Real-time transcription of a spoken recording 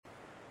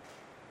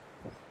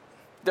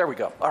There we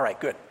go. All right,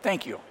 good.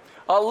 Thank you.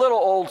 A little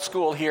old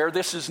school here.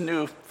 This is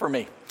new for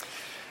me.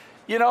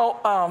 You know,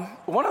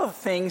 one of the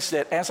things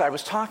that, as I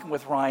was talking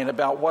with Ryan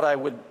about what I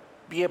would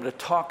be able to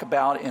talk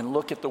about and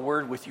look at the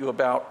Word with you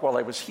about while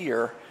I was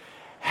here,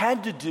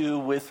 had to do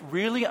with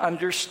really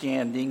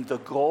understanding the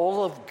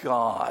goal of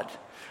God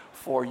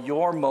for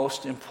your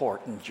most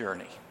important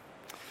journey.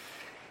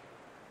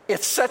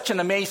 It's such an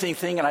amazing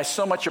thing, and I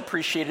so much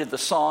appreciated the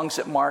songs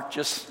that Mark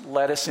just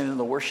led us into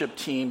the worship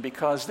team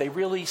because they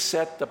really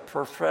set the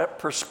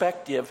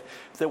perspective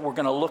that we're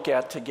going to look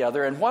at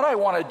together. And what I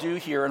want to do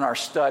here in our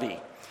study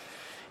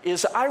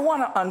is I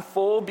want to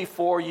unfold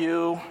before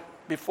you,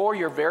 before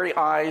your very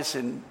eyes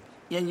and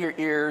in your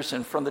ears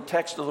and from the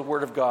text of the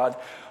Word of God,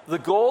 the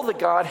goal that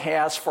God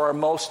has for our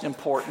most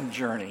important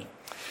journey.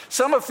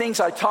 Some of the things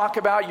I talk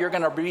about you're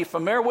going to be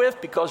familiar with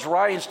because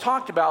Ryan's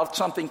talked about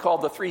something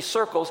called the 3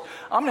 circles.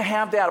 I'm going to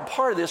have that a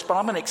part of this, but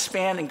I'm going to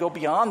expand and go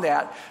beyond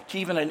that to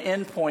even an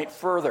end point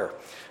further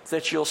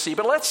that you'll see.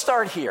 But let's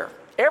start here.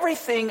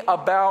 Everything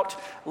about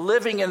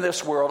living in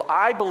this world,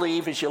 I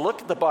believe, as you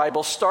look at the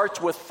Bible,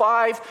 starts with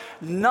 5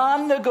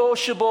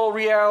 non-negotiable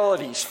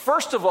realities.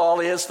 First of all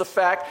is the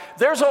fact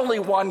there's only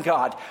one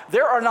God.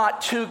 There are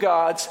not 2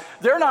 gods.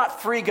 There are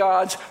not 3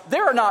 gods.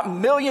 There are not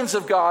millions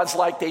of gods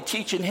like they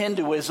teach in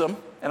Hinduism.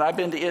 And I've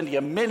been to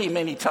India many,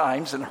 many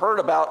times and heard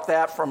about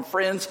that from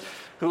friends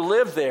who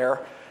live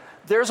there.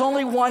 There's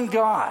only one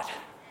God.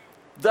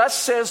 Thus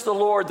says the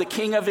Lord, the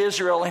King of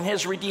Israel and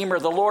his Redeemer,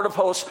 the Lord of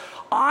hosts,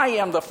 I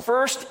am the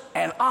first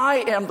and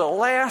I am the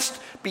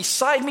last.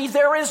 Beside me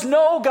there is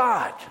no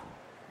God.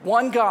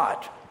 One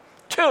God.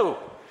 2,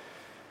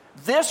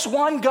 this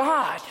one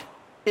God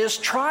is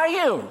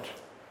triune.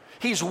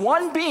 He's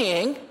one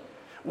being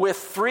with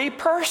 3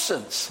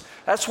 persons.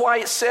 That's why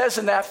it says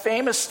in that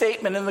famous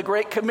statement in the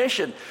Great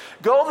Commission,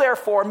 go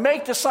therefore,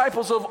 make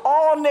disciples of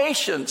all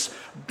nations,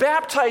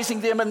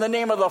 baptizing them in the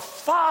name of the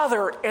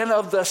Father and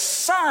of the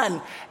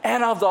Son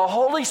and of the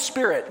Holy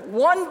Spirit.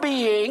 One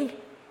being,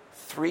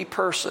 3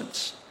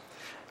 persons.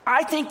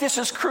 I think this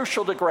is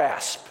crucial to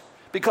grasp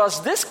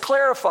because this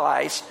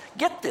clarifies,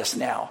 get this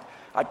now,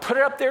 I put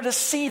it up there to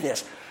see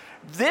this.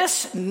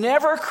 This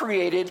never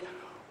created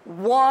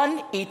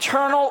one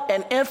eternal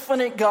and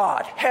infinite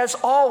God has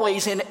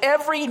always, in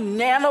every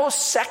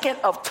nanosecond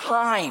of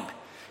time,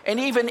 and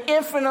even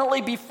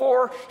infinitely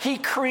before he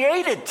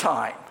created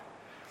time,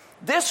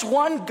 this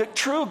one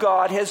true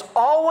God has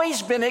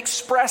always been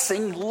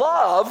expressing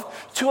love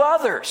to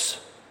others.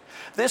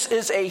 This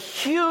is a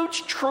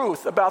huge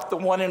truth about the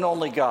one and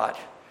only God.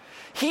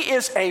 He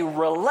is a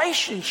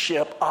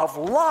relationship of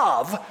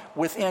love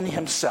within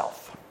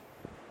himself.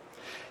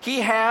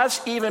 He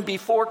has, even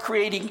before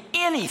creating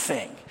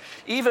anything,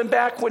 even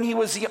back when he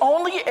was the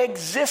only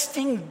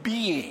existing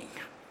being,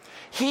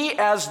 he,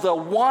 as the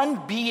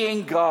one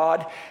being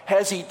God,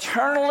 has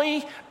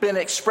eternally been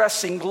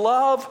expressing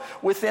love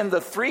within the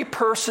 3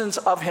 persons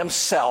of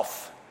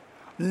himself.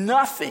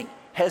 Nothing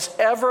has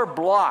ever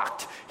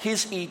blocked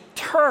his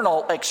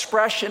eternal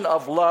expression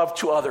of love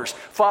to others,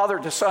 Father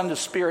to Son to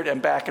Spirit,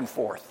 and back and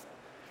forth.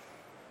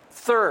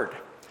 3rd,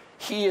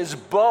 he is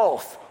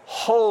both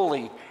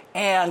holy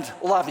and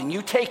loving.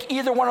 You take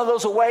either one of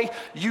those away,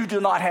 you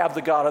do not have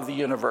the God of the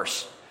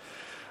universe.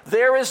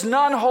 There is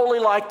none holy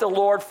like the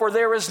Lord, for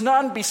there is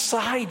none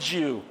beside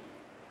you.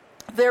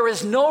 There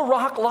is no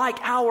rock like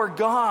our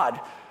God,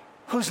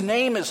 whose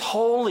name is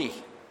holy.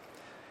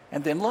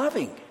 And then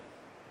loving.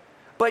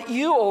 But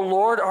you, O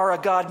Lord, are a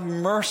God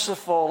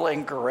merciful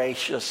and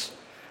gracious,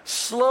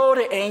 slow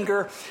to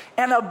anger,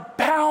 and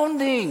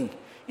abounding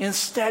in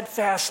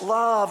steadfast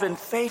love and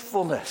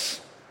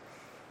faithfulness.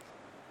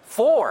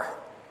 4,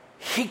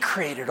 he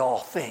created all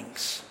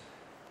things,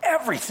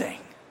 everything.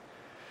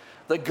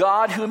 The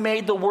God who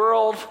made the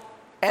world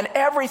and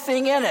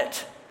everything in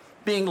it,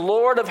 being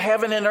Lord of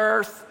heaven and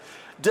earth,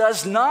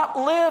 does not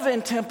live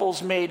in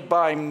temples made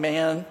by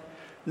man,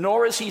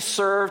 nor is he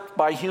served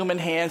by human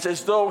hands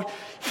as though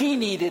he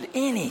needed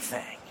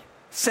anything,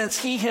 since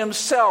he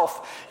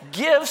himself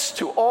gives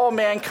to all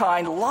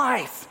mankind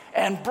life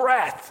and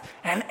breath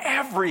and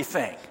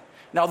everything.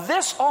 Now,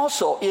 this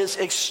also is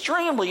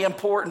extremely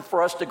important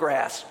for us to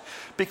grasp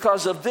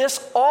because of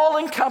this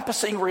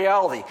all-encompassing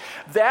reality.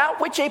 That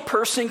which a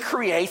person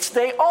creates,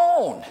 they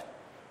own.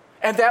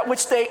 And that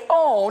which they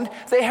own,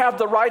 they have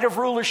the right of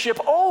rulership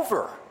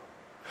over.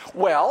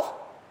 Well,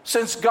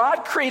 since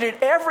God created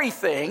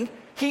everything,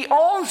 he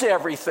owns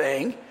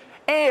everything.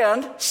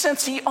 And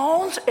since he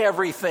owns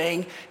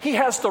everything, he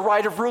has the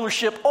right of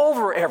rulership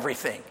over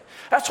everything.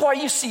 That's why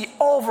you see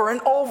over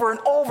and over and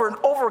over and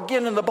over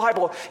again in the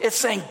Bible, it's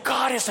saying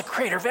God is the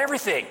creator of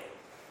everything.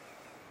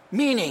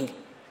 Meaning,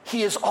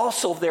 he is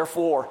also,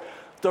 therefore,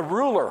 the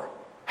ruler,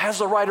 has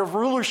the right of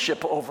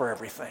rulership over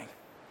everything.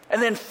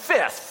 And then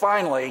 5th,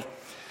 finally,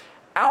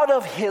 out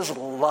of his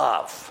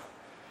love,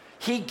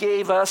 he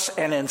gave us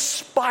an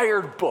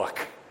inspired book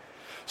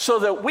so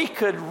that we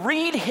could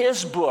read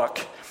his book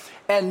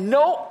and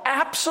know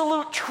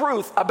absolute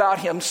truth about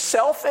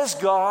himself as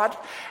God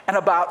and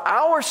about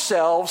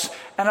ourselves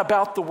and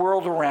about the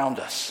world around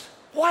us.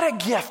 What a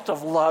gift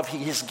of love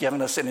he has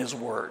given us in his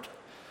word.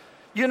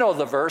 You know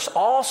the verse,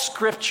 all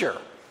scripture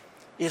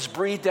is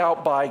breathed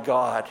out by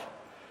God.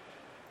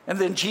 And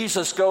then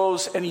Jesus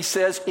goes and he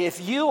says,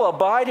 if you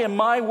abide in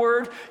my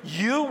word,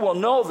 you will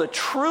know the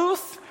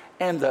truth,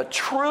 and the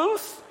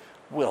truth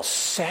will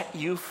set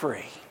you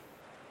free.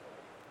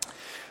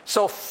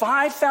 So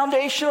 5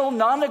 foundational,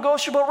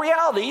 non-negotiable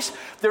realities.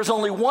 There's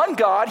only one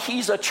God.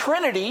 He's a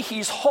Trinity.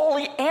 He's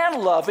holy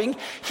and loving.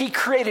 He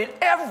created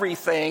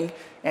everything,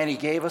 and he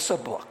gave us a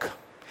book.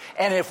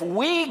 And if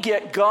we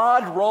get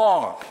God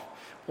wrong,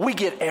 we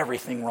get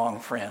everything wrong,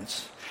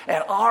 friends.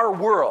 And our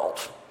world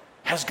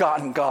has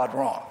gotten God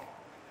wrong.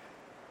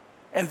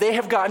 And they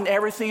have gotten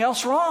everything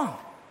else wrong.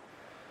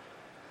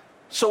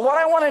 So what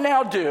I want to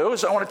now do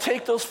is I want to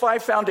take those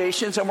 5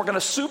 foundations and we're going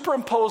to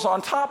superimpose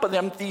on top of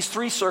them these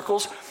 3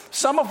 circles,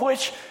 some of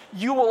which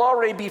you will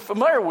already be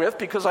familiar with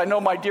because I know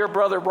my dear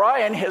brother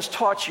Brian has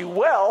taught you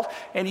well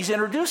and he's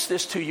introduced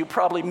this to you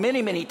probably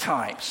many, many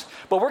times.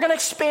 But we're going to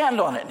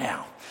expand on it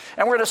now.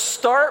 And we're going to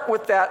start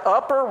with that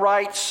upper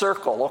right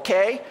circle,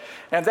 okay?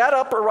 And that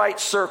upper right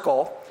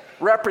circle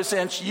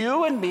represents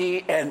you and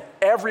me and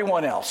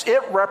everyone else.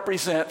 It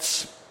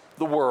represents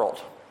the world.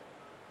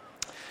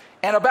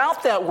 And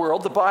about that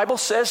world, the Bible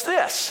says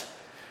this.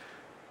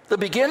 The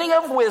beginning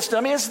of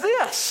wisdom is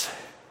this.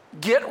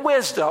 Get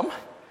wisdom,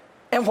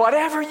 and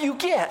whatever you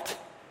get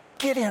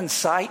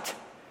insight.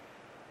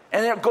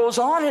 And it goes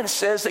on and it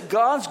says that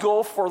God's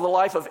goal for the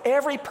life of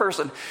every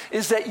person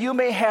is that you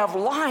may have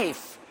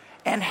life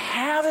and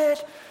have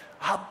it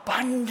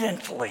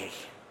abundantly.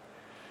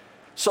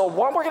 So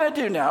what we're going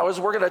to do now is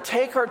we're going to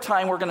take our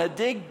time, we're going to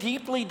dig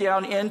deeply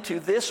down into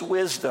this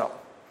wisdom.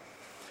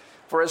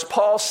 For as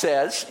Paul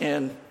says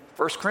in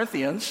 1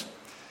 Corinthians,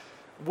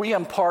 we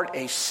impart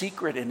a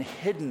secret and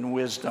hidden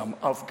wisdom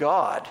of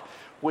God,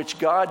 which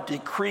God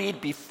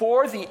decreed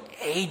before the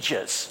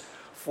ages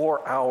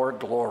for our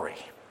glory.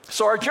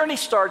 So our journey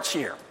starts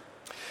here.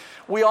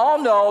 We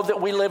all know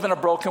that we live in a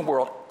broken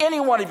world. Any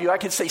one of you, I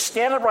could say,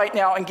 stand up right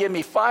now and give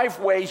me 5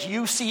 ways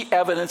you see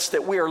evidence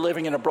that we are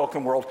living in a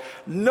broken world.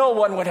 No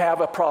one would have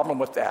a problem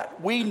with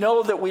that. We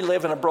know that we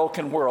live in a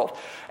broken world.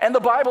 And the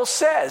Bible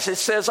says, it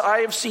says, I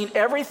have seen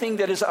everything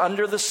that is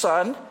under the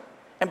sun,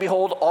 and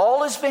behold,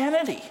 all is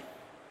vanity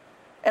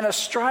and a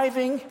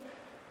striving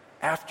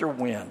after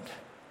wind.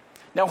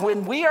 Now,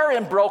 when we are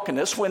in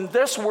brokenness, when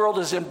this world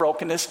is in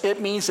brokenness, it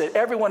means that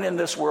everyone in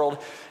this world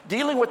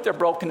dealing with their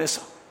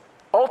brokenness,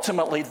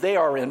 ultimately they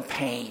are in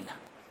pain.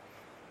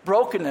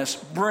 Brokenness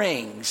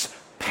brings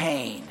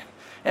pain.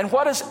 And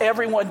what does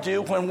everyone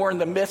do when we're in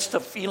the midst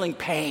of feeling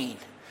pain?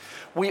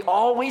 We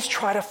always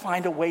try to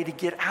find a way to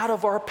get out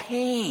of our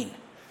pain.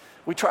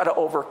 We try to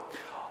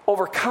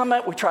overcome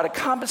it. We try to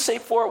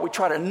compensate for it. We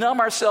try to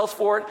numb ourselves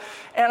for it.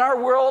 And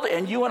our world,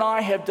 and you and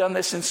I have done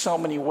this in so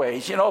many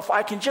ways. You know, if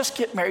I can just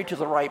get married to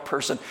the right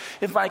person,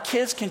 if my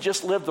kids can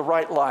just live the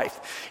right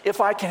life, if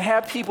I can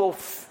have people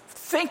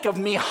think of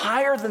me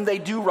higher than they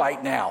do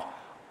right now,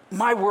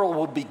 my world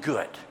will be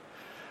good.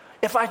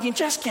 If I can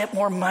just get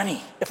more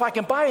money, if I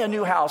can buy a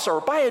new house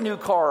or buy a new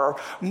car or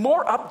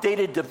more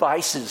updated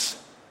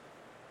devices,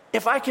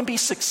 if I can be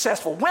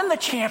successful, win the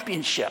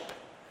championship,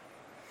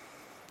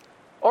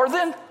 or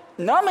then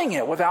numbing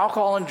it with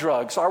alcohol and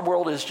drugs. Our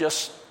world is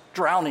just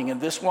drowning in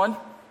this one.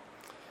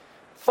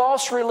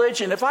 False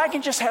religion. If I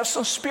can just have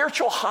some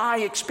spiritual high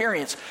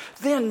experience,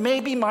 then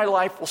maybe my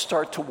life will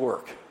start to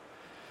work.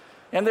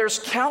 And there's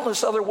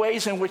countless other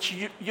ways in which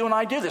you and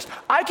I do this.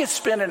 I could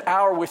spend an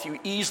hour with you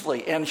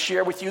easily and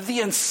share with you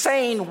the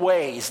insane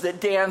ways that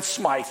Dan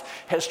Smythe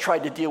has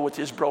tried to deal with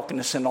his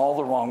brokenness in all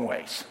the wrong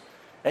ways.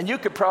 And you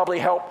could probably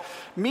help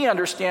me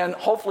understand,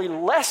 hopefully,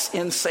 less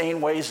insane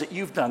ways that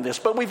you've done this.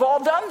 But we've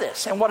all done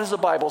this. And what does the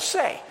Bible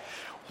say?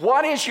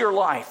 What is your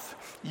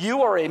life?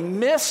 You are a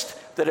mist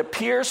that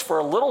appears for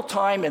a little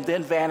time and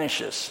then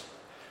vanishes.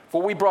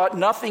 For we brought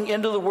nothing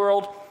into the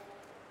world,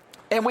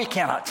 and we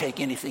cannot take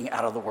anything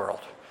out of the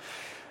world.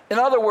 In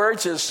other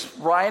words, as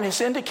Ryan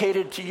has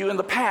indicated to you in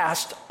the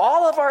past,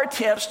 all of our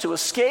attempts to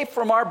escape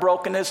from our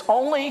brokenness,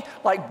 only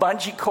like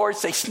bungee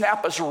cords, they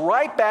snap us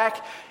right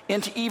back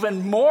into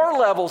even more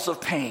levels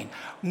of pain,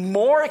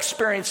 more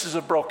experiences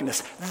of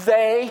brokenness.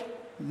 They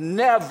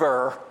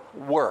never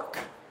work.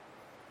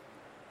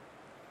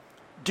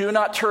 Do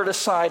not turn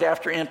aside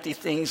after empty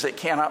things that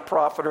cannot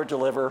profit or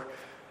deliver,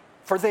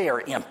 for they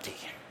are empty.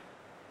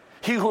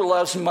 He who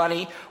loves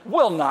money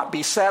will not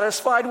be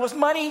satisfied with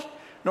money,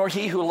 nor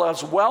he who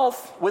loves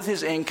wealth with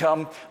his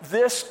income.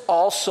 This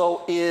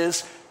also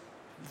is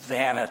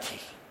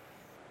vanity.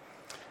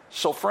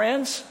 So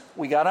friends,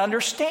 we got to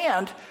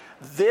understand,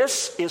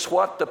 this is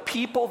what the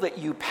people that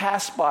you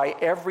pass by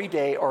every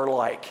day are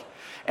like.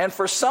 And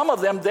for some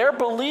of them, they're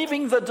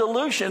believing the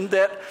delusion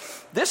that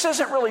this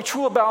isn't really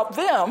true about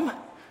them,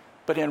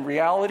 but in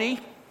reality,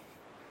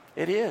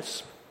 it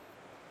is.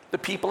 The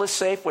people at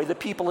Safeway, the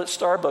people at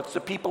Starbucks, the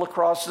people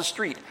across the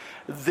street,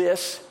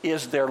 this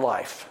is their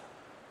life,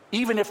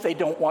 even if they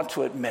don't want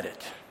to admit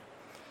it.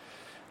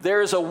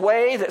 There is a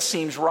way that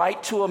seems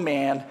right to a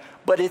man,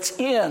 but its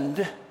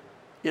end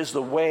is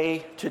the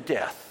way to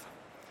death.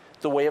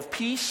 The way of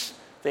peace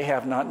they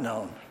have not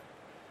known.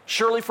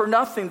 Surely for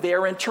nothing they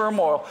are in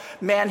turmoil.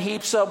 Man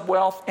heaps up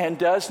wealth and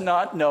does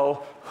not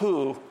know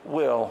who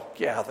will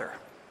gather.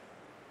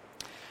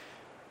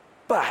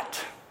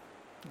 But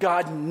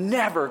God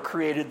never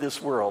created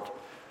this world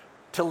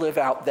to live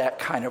out that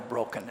kind of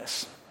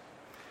brokenness.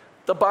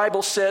 The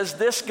Bible says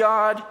this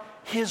God,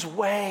 his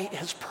way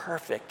is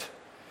perfect.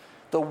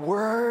 The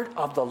word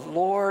of the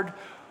Lord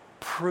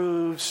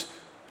proves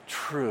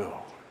true.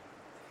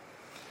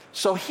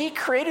 So he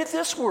created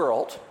this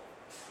world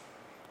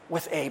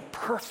with a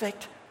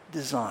perfect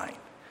design.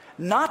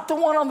 Not the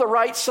one on the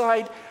right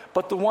side,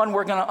 but the one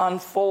we're going to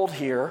unfold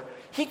here.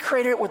 He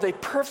created it with a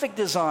perfect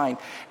design.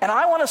 And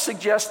I want to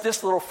suggest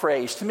this little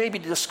phrase to maybe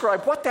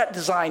describe what that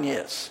design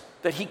is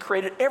that he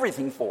created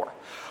everything for.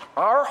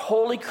 Our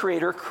holy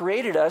Creator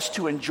created us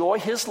to enjoy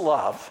his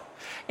love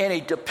in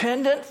a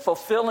dependent,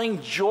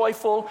 fulfilling,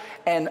 joyful,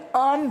 and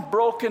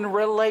unbroken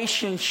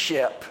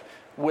relationship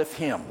with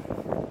him.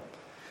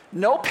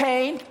 No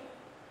pain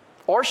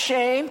or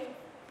shame,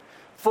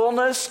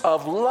 fullness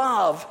of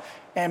love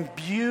and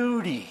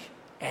beauty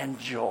and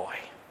joy.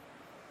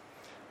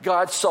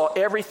 God saw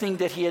everything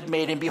that he had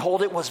made, and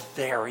behold, it was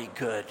very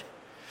good.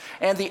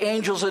 And the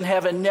angels in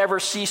heaven never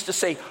ceased to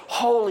say,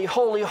 holy,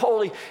 holy,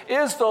 holy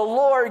is the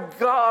Lord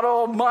God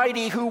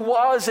Almighty, who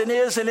was and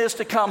is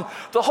to come.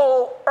 The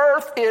whole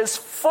earth is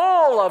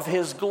full of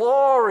his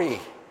glory.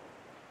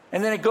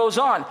 And then it goes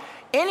on.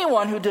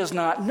 Anyone who does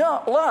not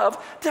know love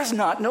does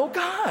not know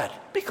God,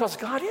 because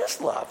God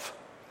is love.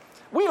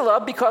 We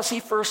love because he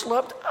first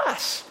loved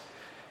us.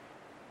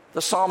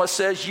 The psalmist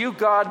says, you,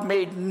 God,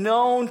 made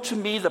known to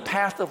me the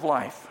path of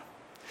life.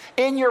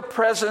 In your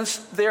presence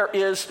there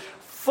is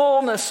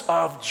fullness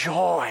of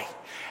joy.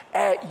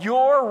 At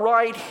your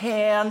right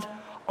hand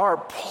are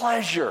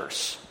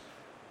pleasures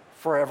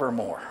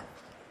forevermore.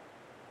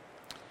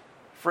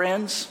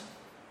 Friends,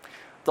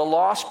 the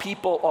lost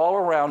people all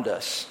around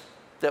us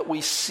that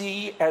we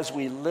see as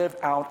we live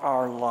out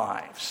our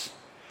lives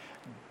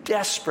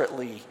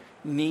desperately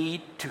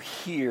need to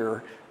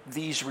hear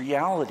these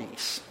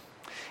realities.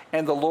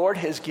 And the Lord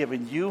has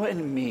given you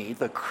and me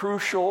the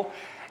crucial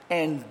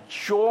and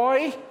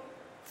joy-filled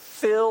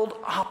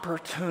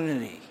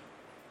opportunity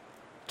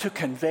to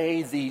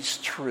convey these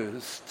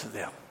truths to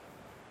them.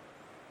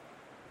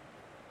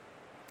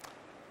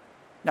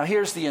 Now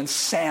here's the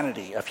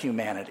insanity of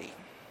humanity.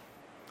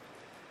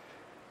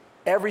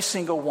 Every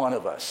single one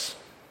of us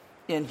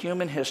in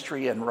human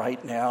history and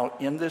right now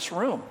in this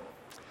room,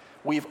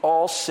 we've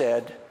all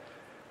said,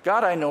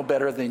 God, I know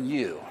better than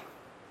you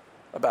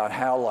about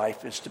how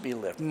life is to be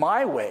lived.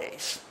 My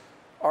ways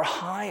are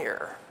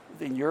higher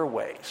than your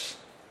ways.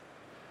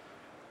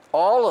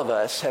 All of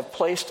us have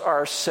placed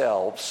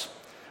ourselves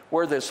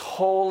where this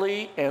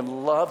holy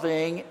and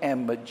loving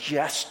and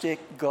majestic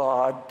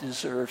God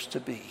deserves to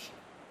be,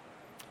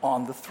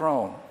 on the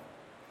throne.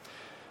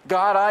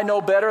 God, I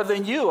know better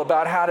than you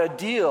about how to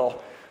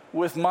deal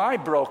with my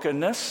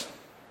brokenness.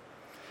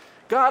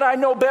 God, I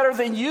know better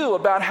than you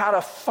about how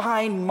to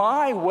find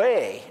my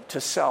way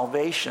to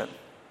salvation.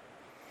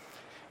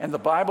 And the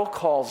Bible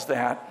calls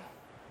that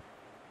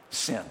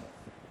sin.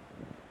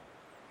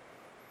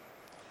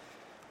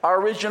 Our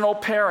original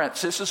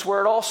parents, this is where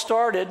it all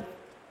started.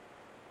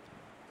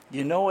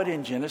 You know it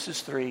in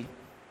Genesis 3.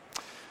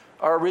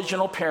 Our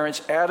original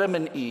parents, Adam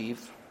and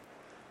Eve,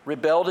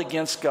 rebelled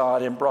against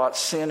God and brought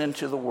sin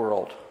into the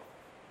world.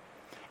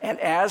 And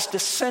as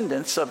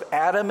descendants of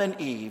Adam and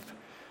Eve,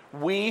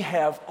 we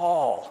have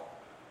all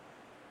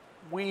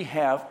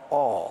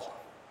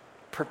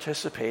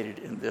participated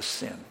in this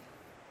sin.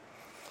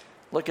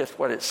 Look at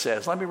what it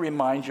says. Let me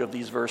remind you of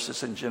these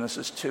verses in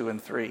Genesis 2 and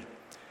 3.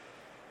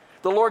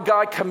 The Lord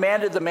God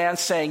commanded the man,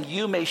 saying,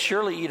 you may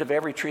surely eat of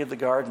every tree of the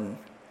garden,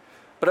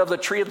 but of the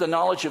tree of the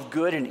knowledge of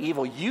good and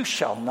evil you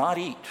shall not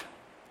eat.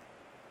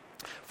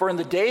 For in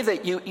the day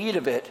that you eat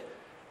of it,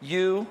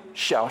 you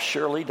shall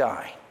surely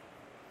die.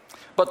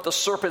 But the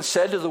serpent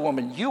said to the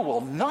woman, you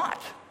will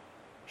not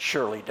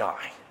surely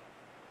die.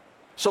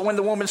 So when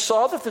the woman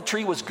saw that the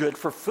tree was good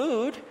for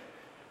food,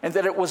 and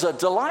that it was a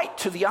delight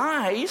to the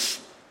eyes,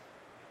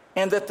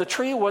 and that the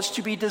tree was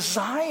to be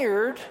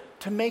desired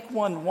to make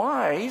one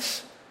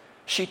wise,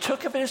 she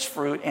took of its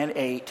fruit and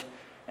ate,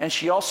 and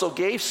she also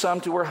gave some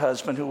to her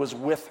husband who was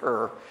with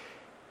her,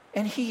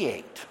 and he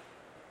ate.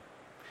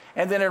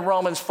 And then in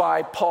Romans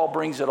 5, Paul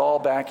brings it all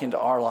back into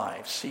our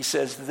lives. He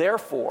says,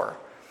 therefore,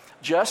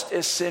 just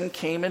as sin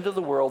came into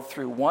the world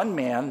through one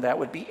man, that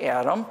would be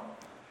Adam,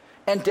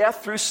 and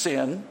death through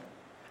sin,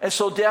 and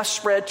so death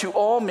spread to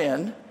all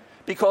men,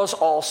 because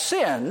all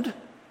sinned,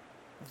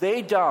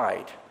 they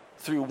died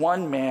through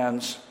one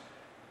man's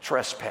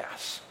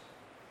trespass.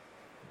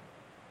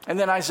 And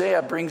then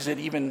Isaiah brings it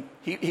even,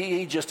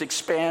 he just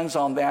expands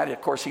on that.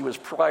 Of course, he was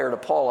prior to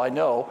Paul, I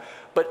know.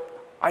 But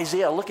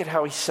Isaiah, look at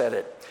how he said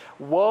it.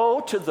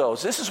 Woe to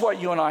those, this is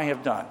what you and I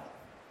have done.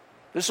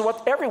 This is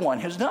what everyone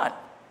has done.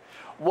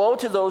 Woe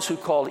to those who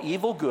call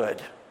evil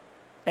good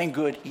and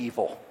good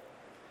evil.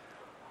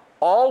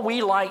 All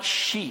we like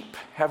sheep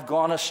have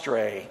gone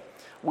astray.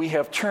 we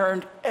have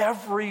turned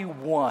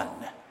everyone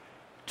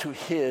to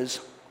his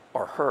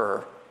or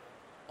her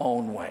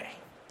own way.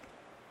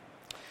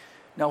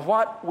 Now,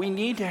 what we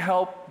need to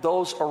help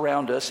those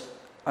around us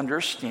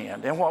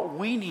understand, and what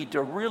we need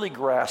to really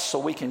grasp so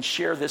we can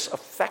share this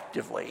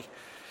effectively,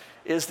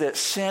 is that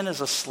sin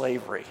is a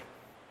slavery.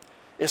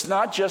 It's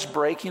not just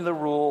breaking the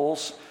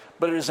rules,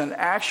 but it is an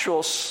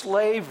actual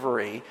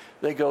slavery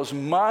that goes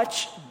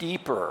much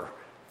deeper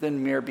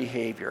than mere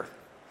behavior.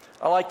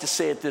 I like to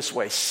say it this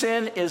way: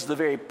 sin is the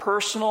very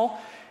personal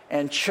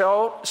and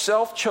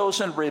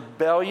self-chosen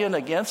rebellion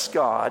against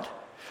God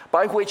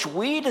by which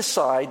we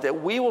decide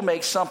that we will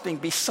make something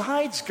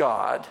besides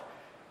God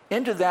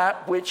into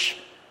that which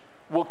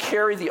will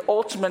carry the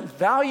ultimate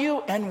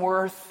value and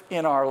worth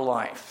in our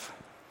life.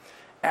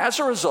 As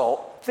a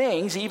result,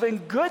 things, even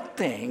good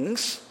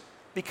things,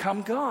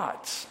 become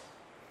gods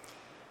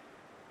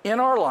in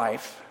our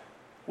life,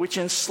 which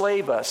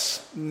enslave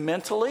us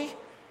mentally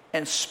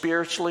and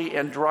spiritually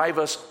and drive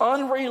us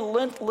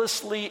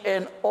unrelentlessly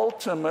and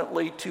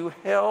ultimately to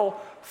hell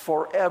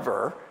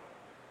forever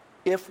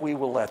if we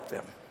will let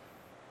them.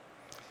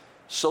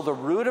 So the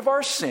root of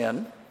our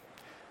sin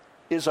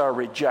is our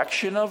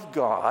rejection of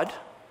God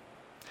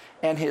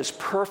and his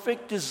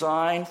perfect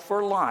design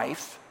for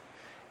life,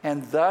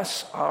 and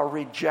thus our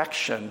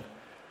rejection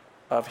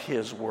of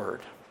his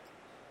word.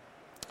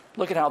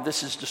 Look at how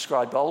this is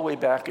described all the way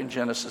back in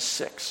Genesis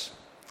 6.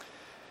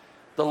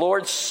 The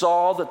Lord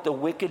saw that the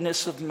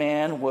wickedness of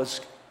man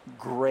was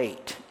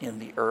great in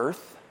the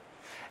earth,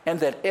 and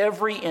that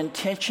every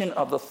intention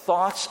of the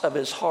thoughts of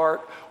his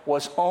heart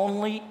was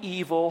only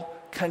evil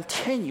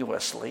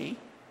continuously.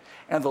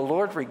 And the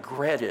Lord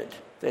regretted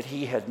that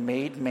he had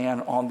made man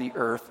on the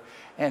earth,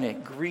 and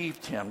it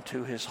grieved him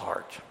to his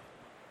heart.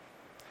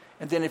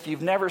 And then if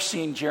you've never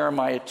seen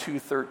Jeremiah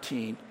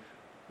 2:13,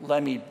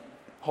 let me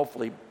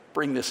hopefully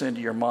bring this into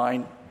your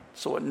mind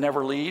so it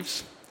never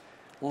leaves.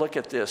 Look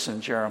at this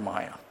in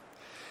Jeremiah.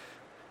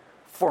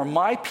 For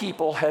my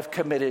people have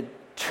committed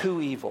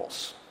two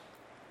evils.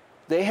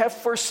 They have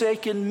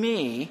forsaken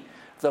me,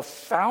 the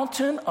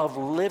fountain of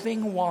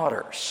living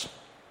waters,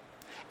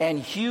 and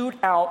hewed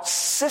out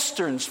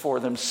cisterns for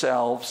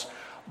themselves,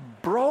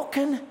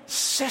 broken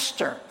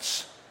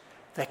cisterns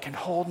that can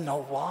hold no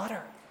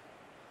water.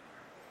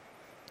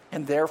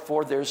 And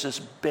therefore there's this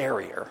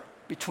barrier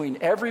between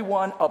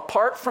everyone,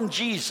 apart from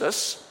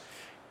Jesus,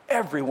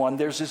 everyone,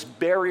 there's this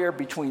barrier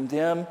between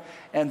them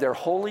and their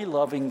holy,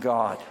 loving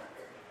God.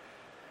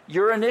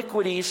 Your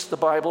iniquities, the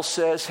Bible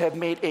says, have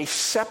made a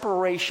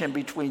separation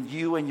between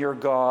you and your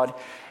God,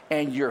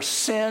 and your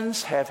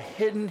sins have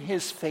hidden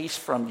his face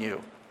from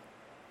you.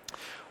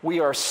 We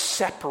are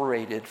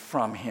separated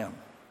from him.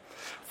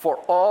 For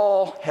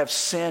all have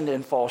sinned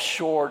and fall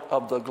short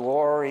of the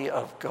glory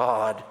of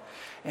God,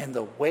 and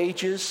the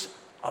wages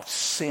of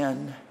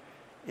sin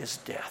is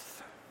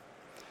death.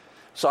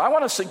 So I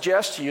want to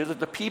suggest to you that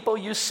the people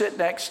you sit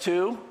next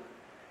to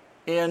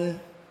in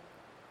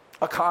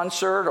a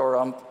concert or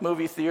a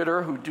movie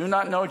theater who do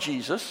not know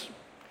Jesus,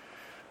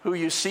 who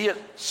you see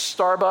at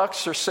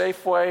Starbucks or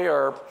Safeway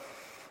or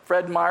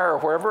Fred Meyer or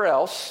wherever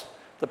else,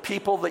 the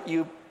people that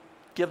you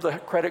give the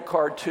credit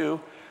card to,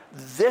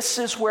 this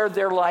is where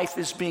their life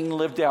is being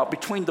lived out,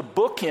 between the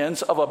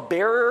bookends of a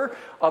barrier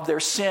of their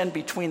sin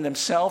between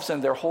themselves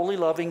and their holy,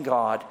 loving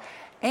God,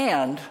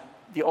 and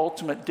the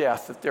ultimate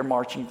death that they're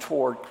marching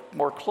toward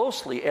more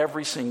closely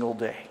every single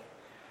day.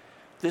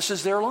 This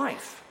is their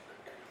life.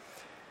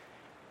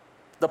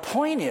 The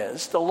point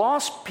is, the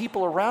lost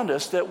people around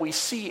us that we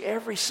see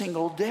every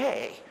single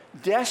day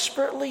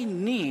desperately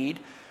need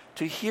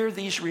to hear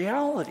these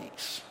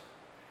realities.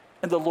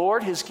 And the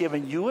Lord has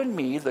given you and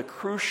me the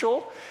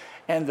crucial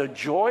and the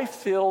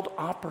joy-filled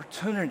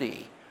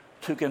opportunity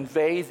to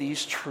convey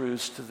these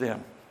truths to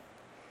them.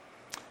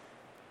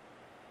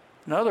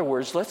 In other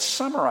words, let's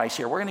summarize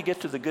here. We're going to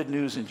get to the good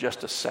news in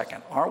just a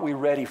second. Aren't we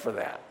ready for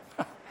that?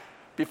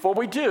 Before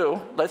we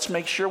do, let's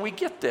make sure we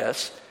get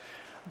this.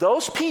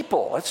 Those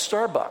people at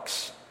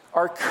Starbucks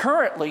are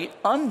currently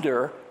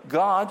under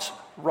God's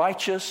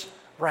righteous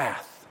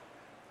wrath.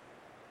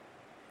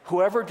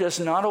 Whoever does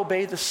not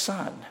obey the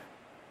Son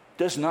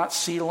does not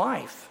see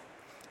life,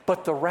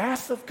 but the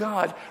wrath of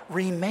God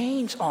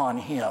remains on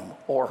him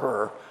or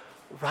her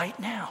right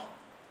now.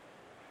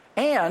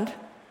 And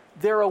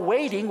they're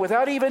awaiting,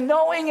 without even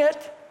knowing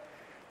it,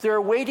 they're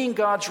awaiting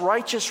God's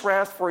righteous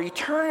wrath for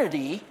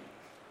eternity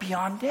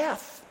beyond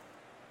death.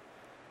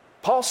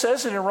 Paul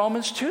says it in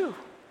Romans 2.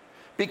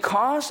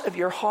 Because of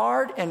your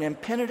hard and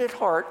impenitent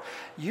heart,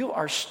 you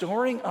are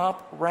storing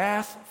up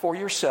wrath for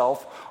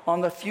yourself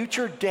on the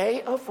future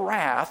day of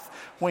wrath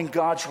when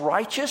God's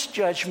righteous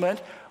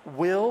judgment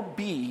will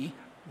be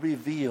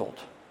revealed.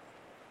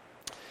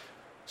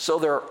 So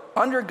they're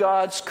under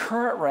God's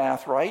current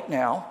wrath right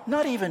now,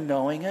 not even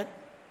knowing it.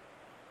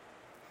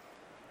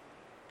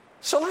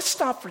 So let's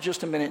stop for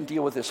just a minute and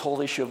deal with this whole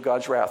issue of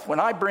God's wrath. When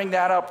I bring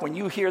that up, when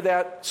you hear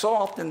that, so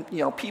often,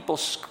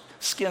 people's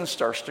skin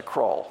starts to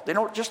crawl. They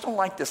don't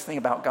like this thing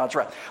about God's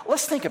wrath.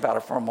 Let's think about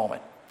it for a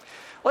moment.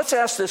 Let's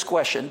ask this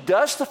question.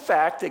 Does the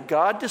fact that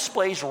God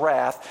displays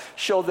wrath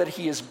show that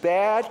he is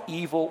bad,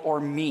 evil, or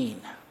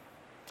mean?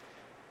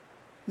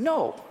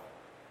 No.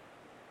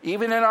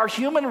 Even in our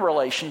human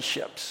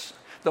relationships,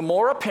 the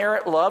more a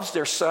parent loves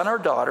their son or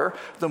daughter,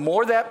 the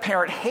more that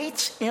parent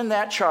hates in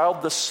that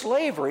child the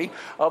slavery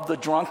of the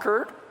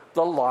drunkard,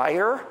 the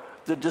liar,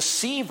 the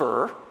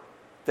deceiver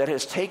that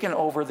has taken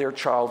over their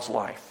child's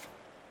life.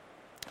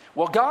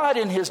 Well, God,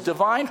 in his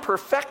divine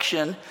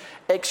perfection,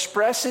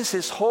 expresses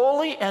his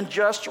holy and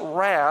just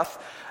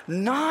wrath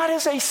not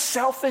as a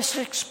selfish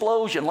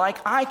explosion like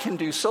I can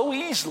do so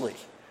easily,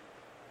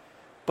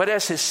 but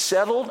as his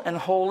settled and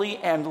holy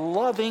and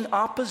loving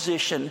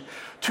opposition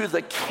to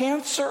the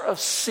cancer of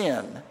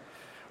sin,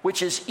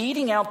 which is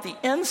eating out the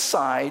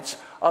insides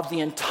of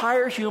the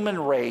entire human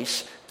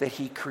race that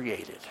he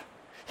created.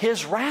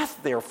 His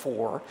wrath,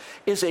 therefore,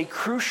 is a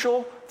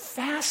crucial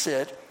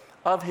facet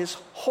of his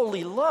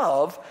holy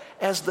love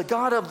as the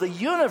God of the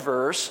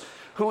universe,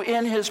 who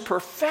in his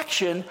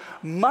perfection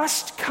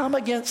must come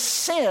against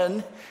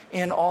sin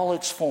in all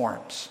its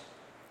forms.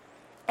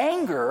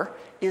 Anger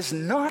is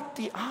not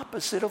the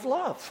opposite of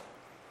love.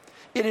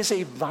 It is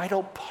a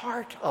vital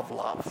part of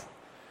love.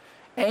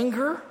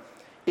 Anger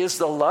is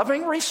the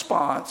loving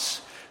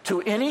response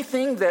to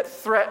anything that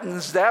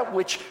threatens that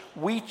which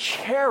we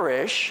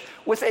cherish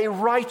with a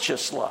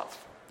righteous love.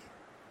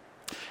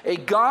 A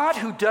God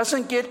who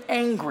doesn't get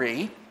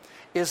angry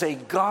is a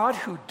God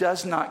who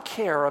does not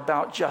care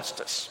about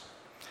justice.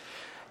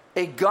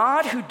 A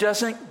God who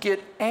doesn't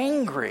get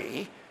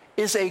angry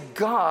is a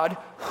God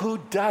who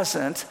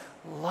doesn't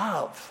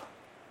love.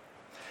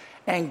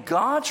 And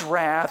God's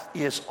wrath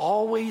is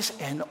always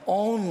and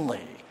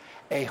only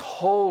a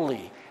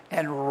holy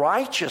and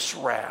righteous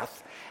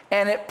wrath,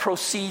 and it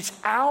proceeds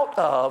out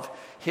of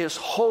his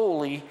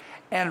holy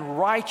and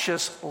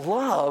righteous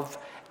love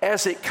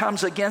as it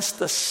comes against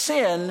the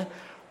sin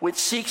which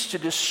seeks to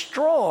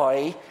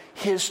destroy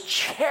his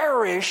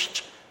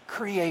cherished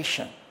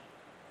creation.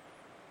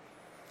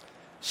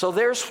 So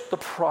there's the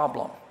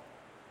problem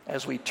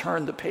as we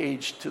turn the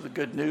page to the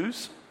good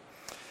news.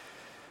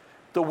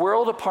 The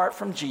world apart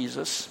from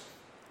Jesus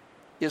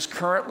is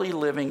currently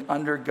living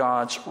under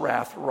God's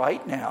wrath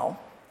right now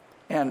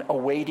and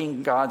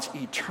awaiting God's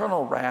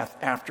eternal wrath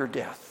after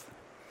death.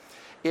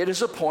 It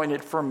is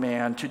appointed for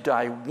man to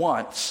die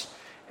once,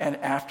 and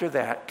after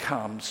that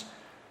comes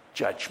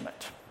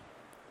judgment.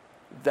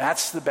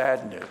 That's the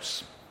bad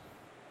news.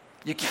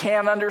 You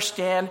can't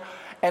understand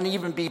and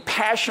even be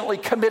passionately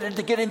committed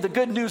to getting the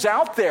good news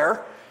out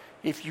there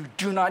if you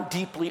do not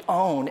deeply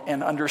own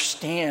and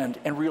understand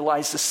and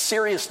realize the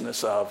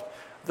seriousness of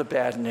the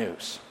bad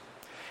news.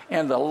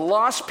 And the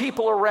lost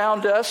people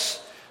around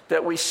us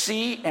that we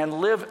see and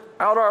live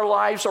out our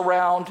lives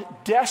around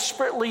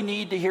desperately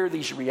need to hear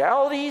these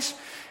realities,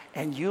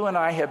 and you and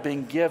I have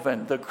been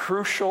given the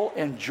crucial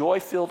and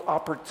joy-filled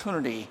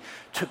opportunity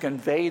to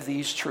convey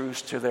these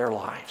truths to their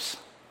lives.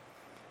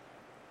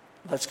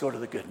 Let's go to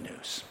the good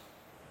news.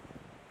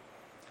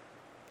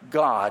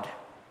 God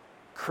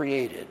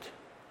created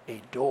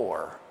a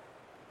door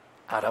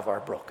out of our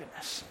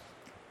brokenness.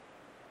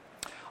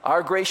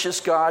 Our gracious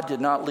God did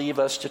not leave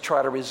us to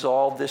try to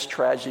resolve this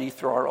tragedy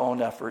through our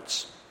own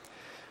efforts,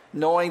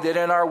 knowing that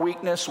in our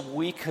weakness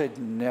we could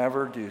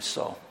never do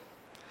so.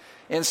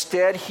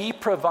 Instead, he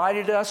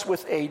provided us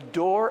with a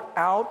door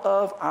out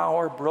of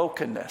our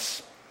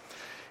brokenness.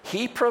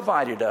 He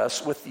provided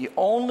us with the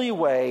only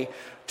way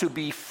to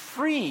be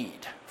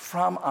freed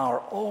from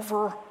our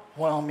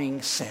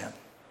overwhelming sin.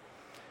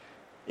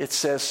 It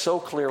says so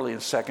clearly in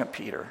 2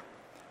 Peter,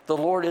 the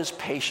Lord is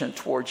patient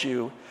towards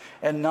you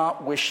and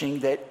not wishing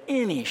that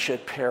any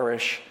should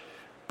perish,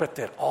 but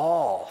that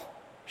all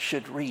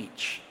should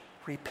reach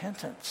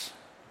repentance.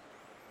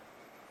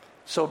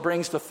 So it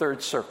brings the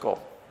third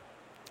circle,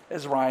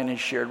 as Ryan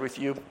has shared with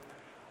you.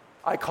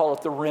 I call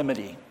it the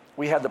remedy.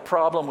 We had the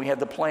problem, we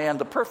had the plan,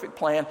 the perfect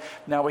plan.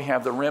 Now we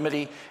have the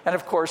remedy. And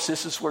of course,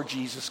 this is where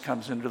Jesus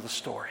comes into the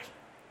story.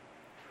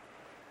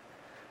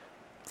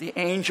 The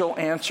angel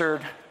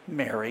answered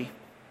Mary,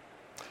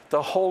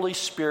 "The Holy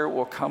Spirit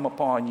will come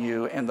upon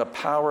you, and the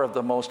power of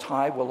the Most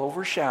High will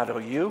overshadow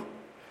you.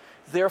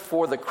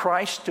 Therefore, the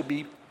Christ to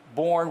be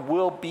born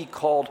will be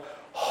called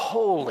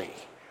Holy,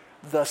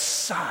 the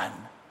Son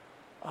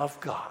of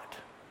God."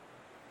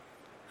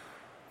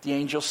 The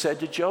angel said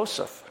to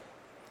Joseph,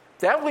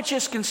 "That which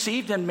is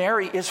conceived in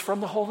Mary is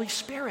from the Holy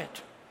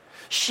Spirit.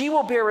 She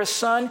will bear a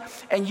son,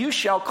 and you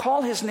shall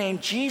call his name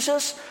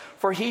Jesus,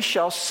 for he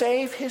shall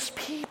save his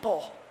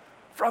people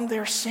from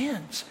their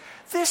sins."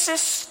 This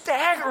is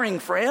staggering,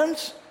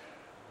 friends.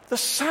 The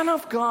Son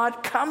of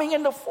God coming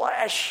into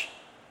flesh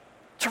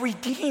to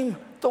redeem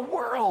the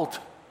world.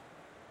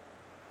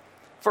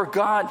 For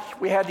God,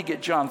 we had to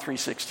get John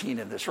 3:16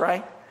 in this,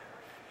 right?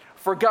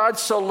 For God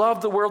so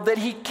loved the world that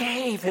he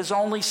gave his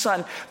only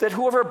Son, that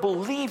whoever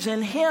believes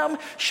in him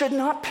should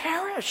not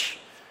perish,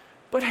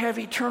 but have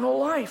eternal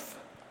life.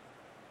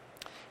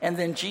 And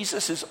then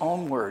Jesus'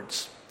 own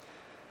words.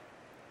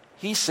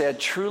 He said,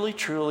 "Truly,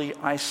 truly,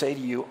 I say to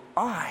you,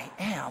 I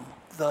am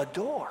the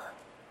door.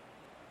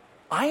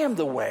 I am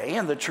the way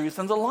and the truth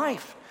and the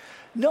life.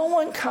 No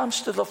one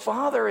comes to the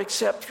Father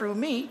except through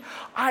me.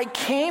 I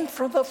came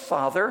from the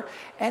Father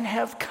and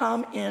have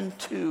come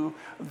into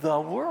the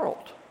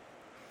world.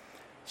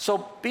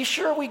 So be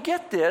sure we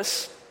get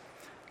this.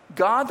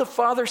 God the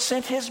Father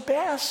sent his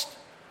best.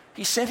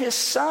 He sent his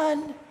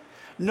Son.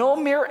 No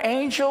mere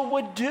angel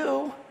would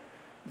do.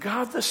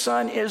 God the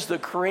Son is the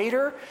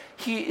creator.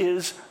 He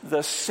is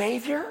the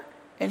Savior.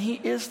 And he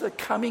is the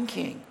coming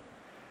King.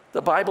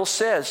 The Bible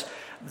says,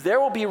 there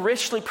will be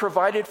richly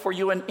provided for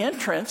you an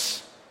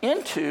entrance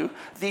into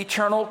the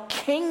eternal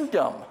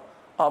kingdom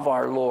of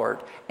our Lord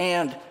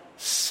and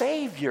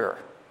Savior,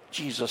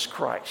 Jesus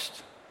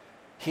Christ.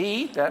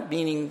 He, that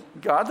meaning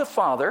God the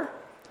Father,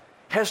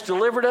 has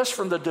delivered us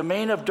from the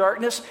domain of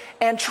darkness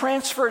and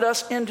transferred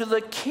us into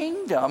the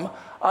kingdom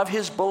of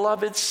his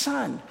beloved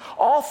Son.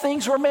 All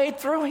things were made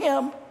through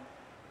him.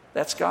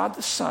 That's God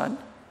the Son.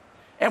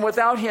 And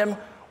without him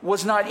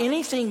was not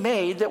anything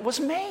made that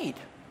was made.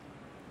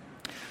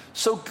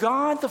 So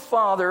God the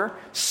Father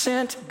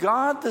sent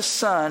God the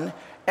Son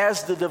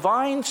as the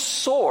divine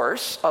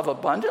source of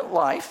abundant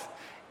life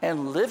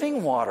and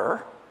living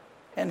water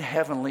and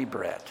heavenly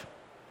bread.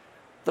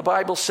 The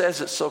Bible says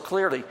it so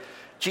clearly.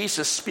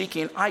 Jesus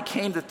speaking, I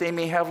came that they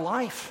may have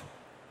life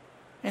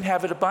and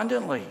have it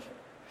abundantly.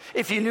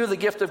 If you knew the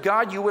gift of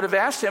God, you would have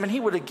asked him and he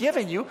would have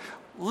given you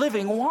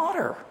living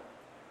water.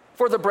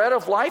 For the bread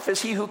of life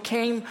is he who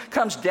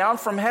comes down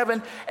from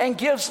heaven and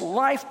gives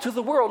life to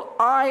the world.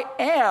 I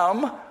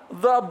am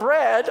the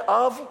bread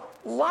of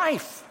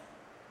life.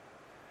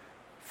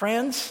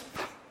 Friends,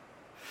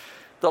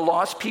 the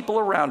lost people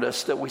around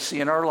us that we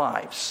see in our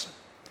lives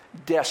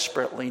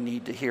desperately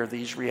need to hear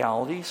these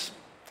realities.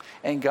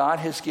 And God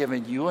has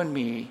given you and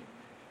me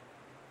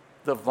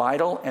the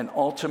vital and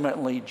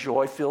ultimately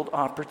joy-filled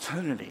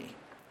opportunity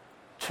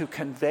to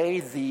convey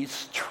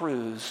these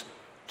truths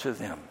to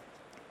them.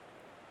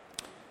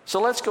 So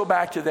let's go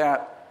back to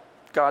that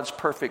God's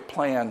perfect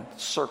plan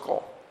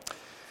circle.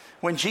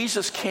 When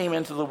Jesus came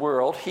into the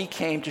world, he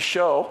came to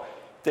show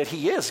that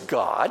he is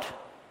God,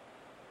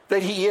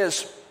 that he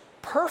is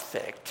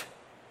perfect,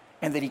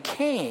 and that he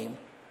came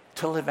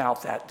to live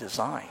out that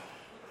design.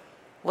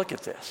 Look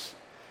at this.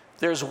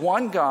 There's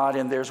one God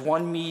and there's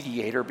one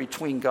mediator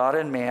between God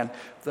and man,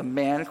 the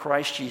man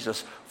Christ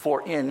Jesus.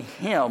 For in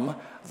him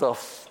the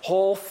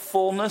whole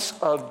fullness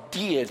of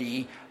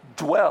deity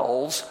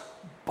dwells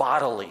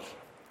bodily.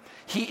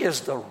 He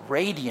is the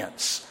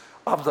radiance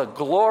of the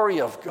glory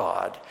of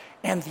God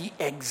and the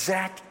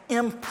exact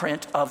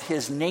imprint of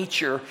his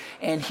nature,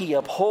 and he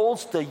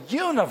upholds the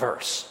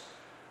universe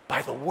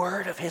by the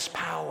word of his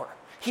power.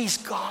 He's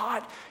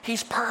God.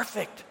 He's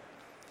perfect.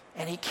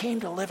 And he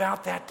came to live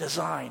out that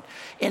design.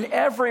 In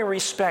every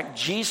respect,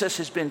 Jesus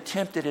has been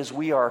tempted as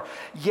we are,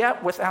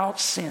 yet without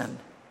sin.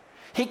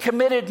 He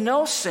committed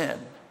no sin.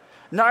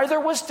 Neither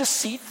was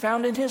deceit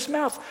found in his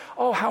mouth.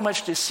 Oh, how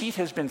much deceit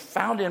has been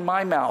found in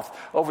my mouth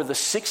over the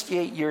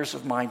 68 years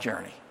of my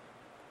journey.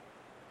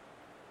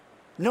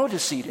 No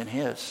deceit in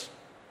his.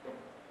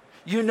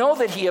 You know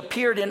that he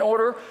appeared in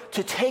order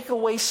to take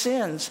away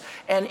sins,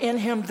 and in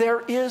him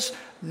there is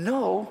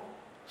no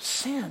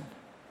sin.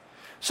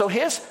 So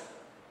his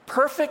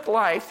perfect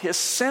life, his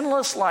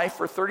sinless life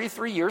for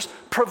 33 years,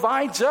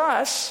 provides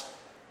us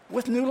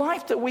with new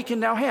life that we can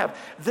now have.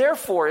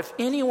 Therefore, if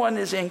anyone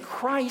is in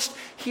Christ,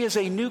 he is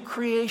a new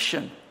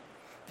creation.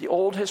 The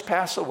old has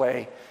passed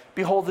away.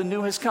 Behold, the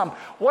new has come.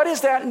 What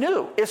is that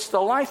new? It's the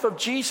life of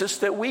Jesus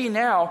that we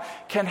now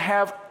can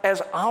have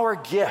as our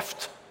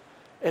gift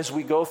as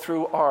we go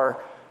through our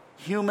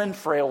human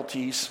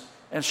frailties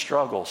and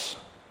struggles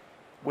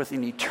with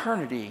an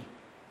eternity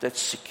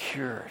that's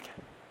secured.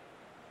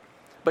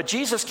 But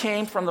Jesus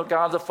came from the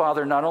God the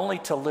Father not only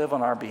to live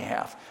on our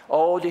behalf.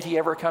 Oh, did he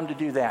ever come to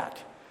do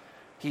that?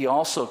 He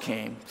also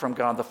came from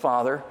God the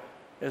Father,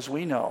 as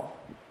we know,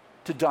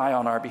 to die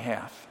on our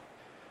behalf.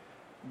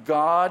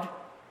 God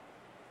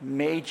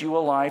made you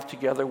alive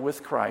together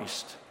with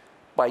Christ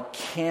by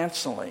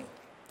canceling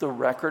the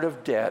record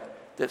of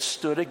debt that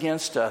stood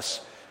against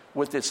us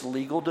with its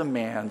legal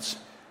demands.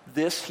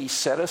 This he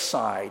set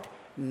aside,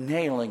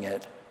 nailing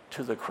it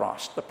to the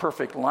cross. The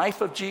perfect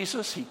life of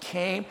Jesus. He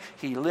came,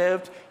 he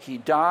lived, he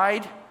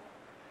died.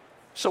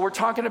 So we're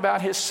talking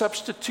about his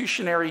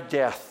substitutionary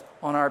death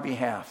on our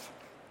behalf.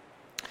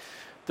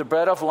 The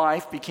bread of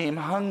life became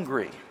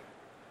hungry.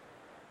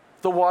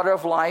 The water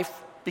of life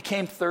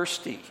became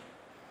thirsty.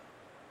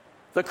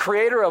 The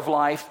creator of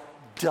life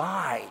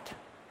died,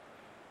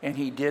 and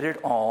he did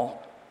it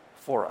all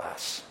for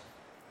us.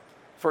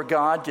 For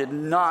God did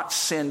not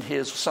send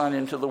his Son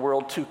into the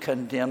world to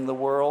condemn the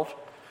world,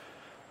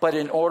 but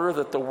in order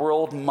that the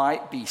world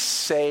might be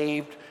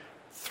saved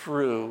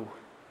through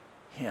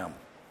him.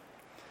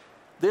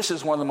 This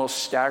is one of the most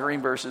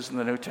staggering verses in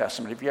the New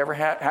Testament. If you ever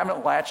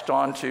haven't latched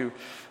on to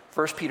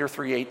 1 Peter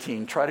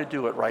 3:18, try to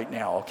do it right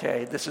now,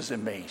 okay? This is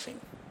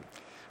amazing.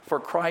 For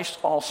Christ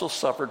also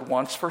suffered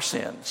once for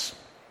sins,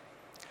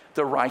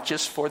 the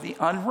righteous for the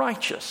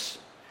unrighteous,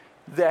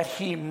 that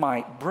he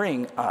might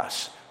bring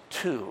us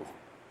to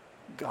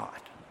God.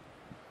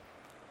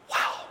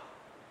 Wow.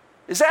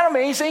 Is that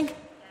amazing?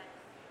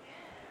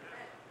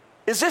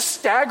 Is this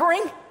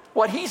staggering,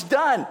 what he's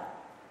done?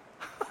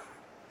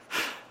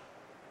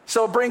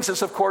 So it brings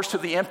us, of course, to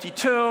the empty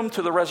tomb,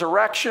 to the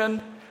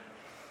resurrection.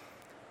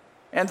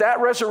 And that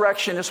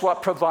resurrection is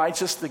what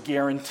provides us the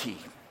guarantee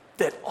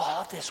that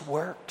all of this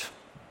worked.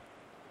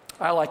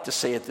 I like to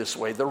say it this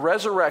way. The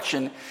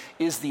resurrection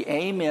is the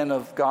amen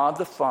of God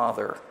the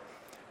Father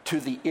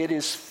to the it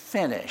is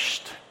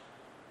finished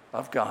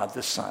of God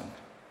the Son.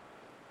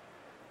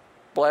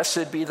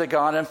 Blessed be the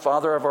God and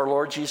Father of our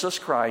Lord Jesus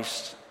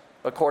Christ.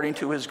 According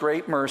to his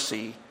great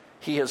mercy,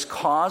 he has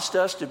caused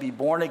us to be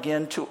born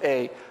again to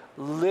a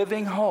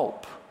living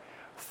hope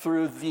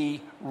through the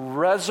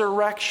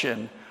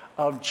resurrection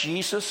of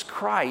Jesus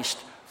Christ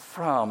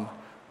from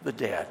the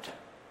dead.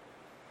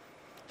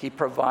 He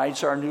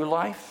provides our new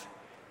life.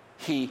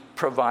 He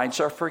provides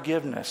our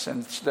forgiveness.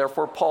 And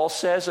therefore, Paul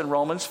says in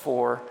Romans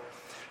 4,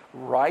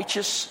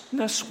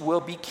 righteousness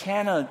will be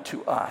counted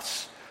to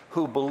us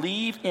who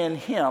believe in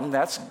him,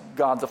 that's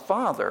God the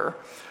Father,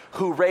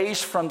 who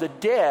raised from the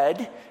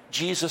dead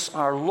Jesus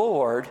our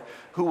Lord,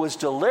 who was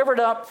delivered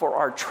up for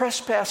our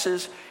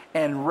trespasses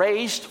and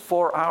raised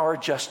for our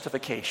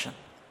justification.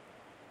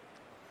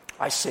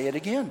 I say it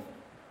again.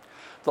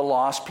 The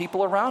lost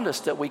people around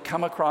us that we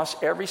come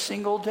across every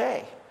single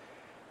day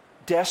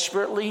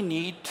desperately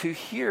need to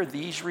hear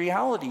these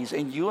realities.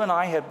 And you and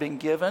I have been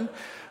given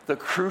the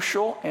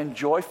crucial and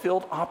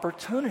joy-filled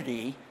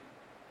opportunity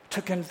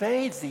to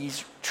convey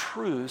these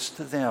truths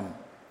to them.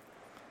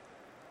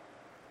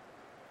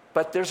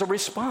 But there's a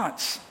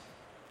response.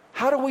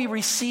 How do we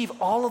receive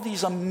all of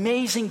these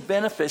amazing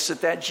benefits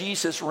that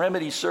Jesus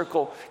Remedy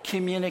Circle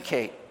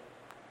communicate?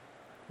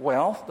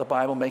 Well, the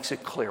Bible makes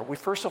it clear. We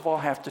first of all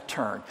have to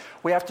turn.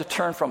 We have to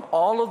turn from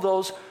all of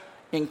those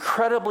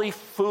incredibly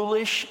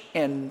foolish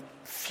and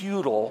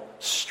futile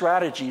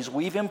strategies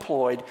we've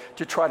employed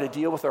to try to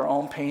deal with our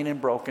own pain and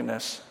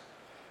brokenness.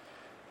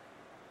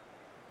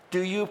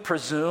 Do you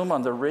presume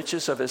on the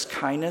riches of his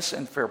kindness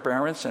and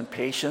forbearance and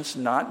patience,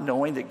 not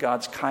knowing that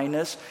God's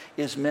kindness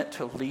is meant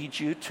to lead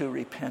you to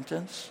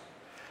repentance?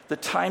 The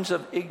times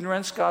of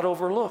ignorance God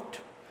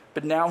overlooked,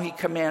 but now he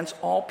commands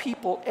all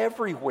people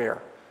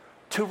everywhere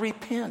to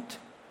repent.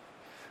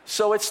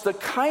 So it's the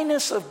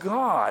kindness of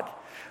God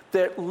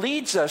that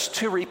leads us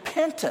to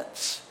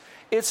repentance.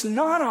 It's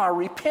not our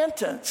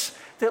repentance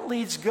that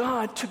leads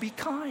God to be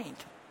kind.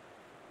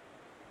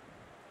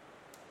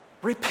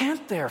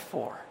 Repent,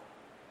 therefore,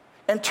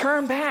 and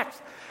turn back,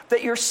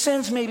 that your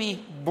sins may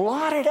be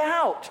blotted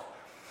out,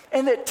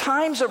 and that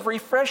times of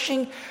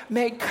refreshing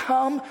may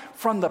come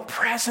from the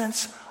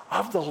presence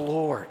of the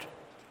Lord.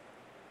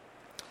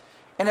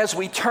 And as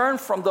we turn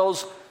from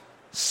those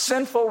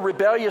sinful,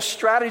 rebellious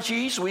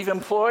strategies we've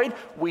employed,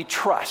 we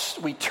trust.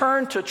 We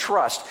turn to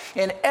trust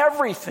in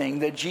everything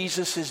that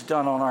Jesus has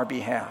done on our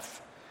behalf.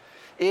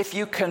 If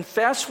you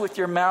confess with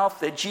your mouth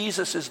that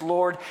Jesus is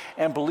Lord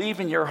and believe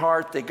in your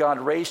heart that God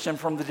raised him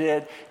from the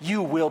dead,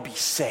 you will be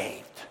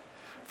saved.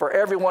 For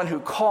everyone who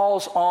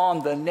calls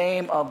on the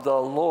name of the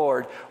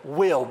Lord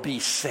will be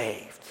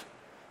saved.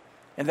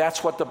 And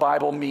that's what the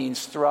Bible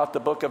means throughout the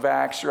book of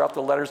Acts, throughout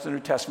the letters of the New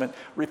Testament.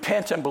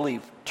 Repent and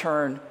believe.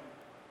 Turn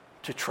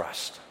to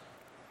trust.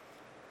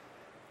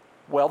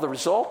 Well, the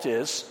result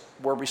is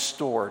we're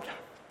restored.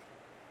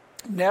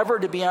 Never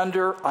to be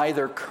under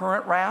either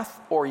current wrath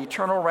or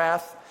eternal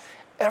wrath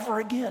ever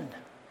again.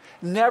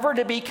 Never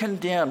to be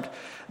condemned.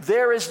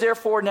 There is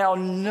therefore now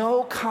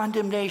no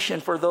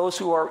condemnation for those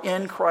who are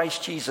in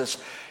Christ Jesus.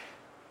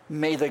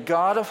 May the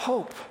God of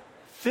hope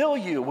fill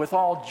you with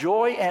all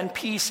joy and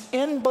peace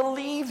in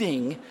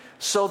believing,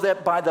 so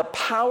that by the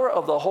power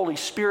of the Holy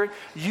Spirit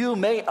you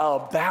may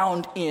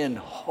abound in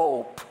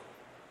hope.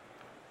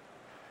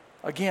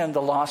 Again,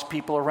 the lost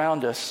people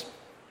around us,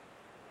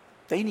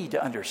 they need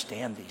to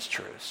understand these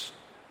truths.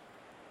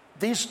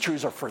 These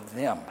truths are for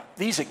them.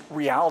 These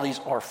realities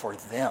are for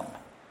them.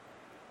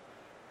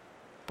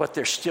 But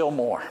there's still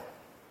more.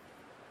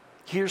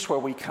 Here's where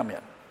we come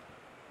in.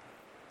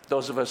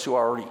 Those of us who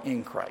are already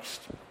in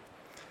Christ.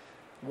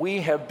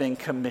 We have been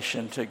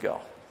commissioned to go.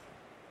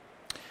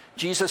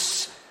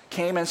 Jesus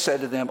came and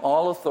said to them,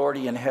 all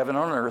authority in heaven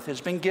and on earth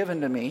has been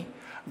given to me.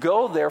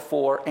 Go,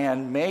 therefore,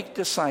 and make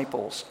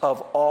disciples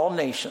of all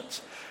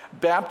nations,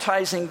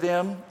 baptizing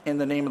them in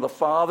the name of the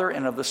Father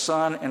and of the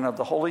Son and of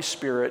the Holy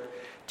Spirit,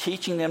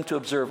 teaching them to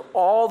observe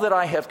all that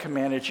I have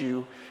commanded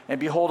you.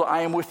 And behold,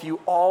 I am with you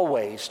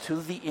always to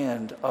the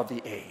end of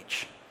the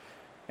age.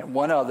 And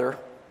one other,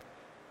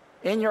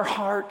 in your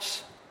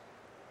hearts,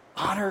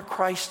 honor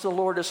Christ the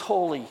Lord as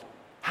holy.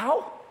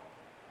 How?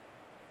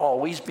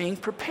 Always being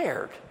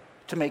prepared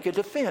to make a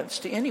defense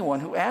to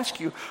anyone who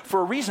asks you for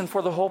a reason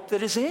for the hope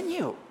that is in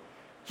you.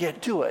 Yet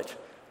do it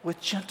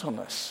with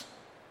gentleness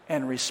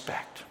and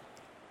respect.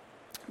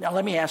 Now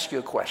let me ask you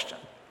a question.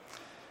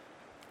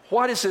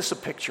 What is this a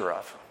picture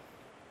of?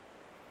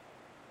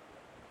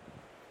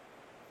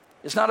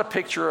 It's not a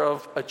picture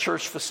of a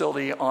church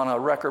facility on a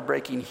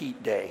record-breaking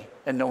heat day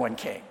and no one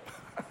came.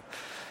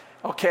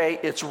 Okay,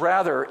 it's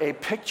rather a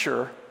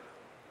picture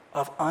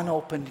of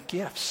unopened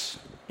gifts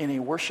in a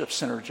worship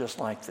center just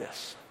like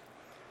this.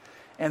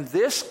 And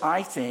this,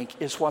 I think,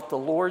 is what the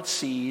Lord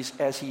sees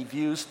as he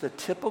views the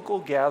typical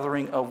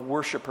gathering of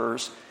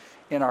worshipers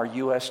in our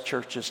U.S.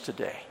 churches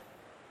today.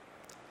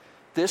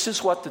 This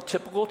is what the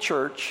typical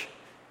church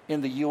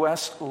in the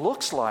U.S.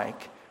 looks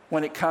like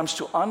when it comes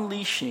to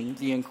unleashing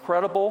the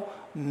incredible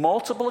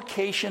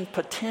multiplication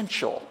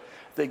potential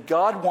that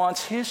God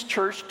wants his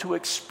church to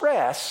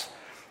express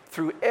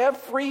through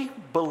every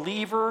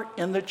believer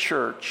in the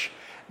church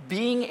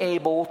being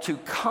able to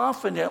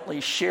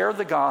confidently share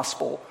the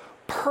gospel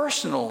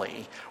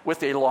personally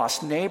with a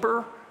lost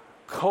neighbor,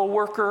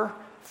 coworker,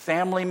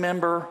 family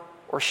member,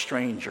 or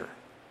stranger.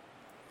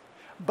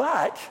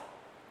 But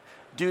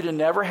due to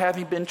never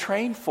having been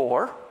trained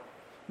for,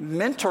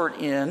 mentored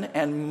in,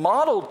 and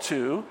modeled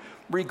to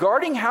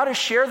regarding how to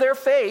share their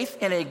faith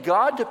in a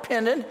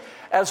God-dependent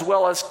as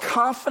well as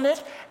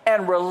confident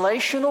and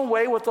relational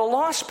way with the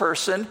lost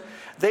person,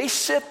 they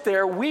sit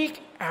there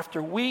week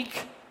after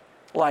week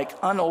like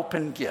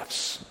unopened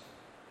gifts.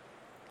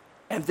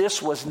 And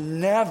this was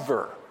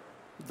never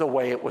the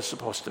way it was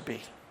supposed to be.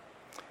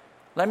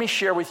 Let me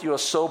share with you a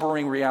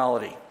sobering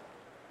reality.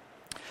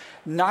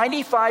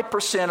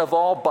 95% of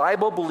all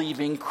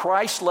Bible-believing,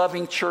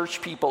 Christ-loving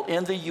church people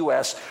in the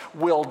U.S.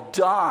 will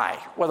die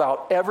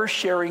without ever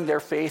sharing their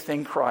faith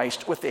in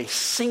Christ with a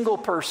single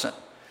person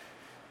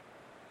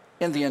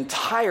in the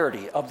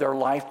entirety of their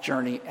life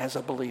journey as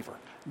a believer.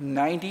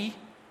 95%.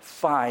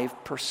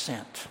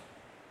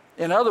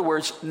 In other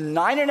words,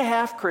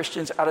 9.5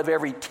 Christians out of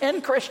every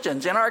 10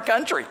 Christians in our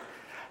country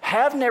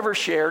have never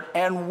shared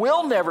and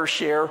will never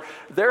share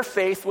their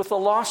faith with a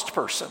lost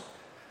person.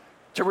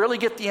 To really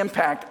get the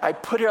impact, I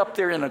put it up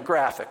there in a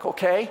graphic,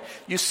 okay?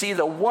 You see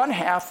the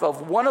 1/2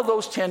 of one of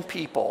those 10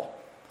 people,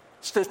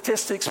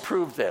 statistics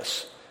prove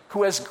this,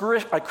 who as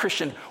a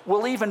Christian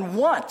will even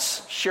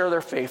once share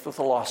their faith with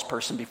a lost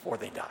person before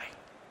they die.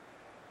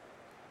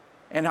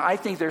 And I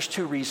think there's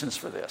 2 reasons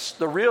for this.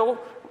 The real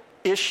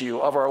issue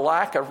of our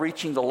lack of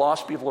reaching the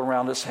lost people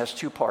around us has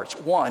 2 parts.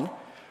 One,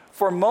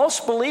 for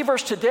most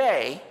believers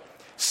today,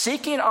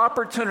 seeking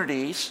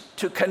opportunities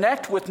to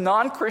connect with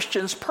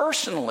non-Christians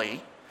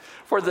personally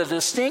for the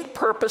distinct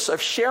purpose of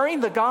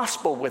sharing the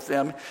gospel with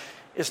them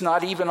is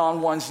not even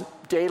on one's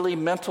daily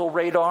mental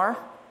radar,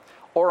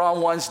 or on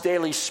one's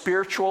daily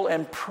spiritual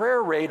and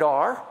prayer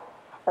radar,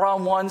 or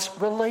on one's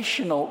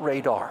relational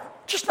radar.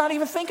 Just not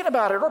even thinking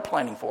about it or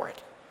planning for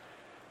it.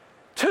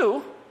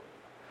 2,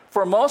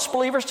 for most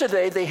believers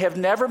today, they have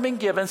never been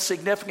given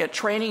significant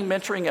training,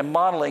 mentoring, and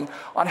modeling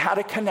on how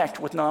to connect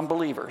with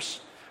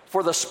non-believers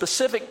for the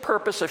specific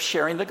purpose of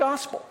sharing the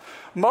gospel.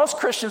 Most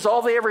Christians,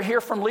 all they ever hear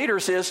from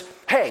leaders is,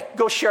 hey,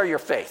 go share your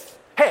faith.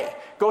 Hey,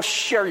 go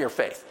share your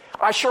faith.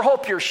 I sure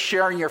hope you're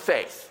sharing your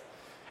faith.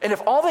 And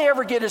if all they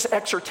ever get is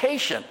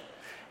exhortation,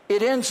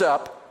 it ends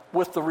up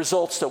with the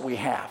results that we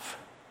have.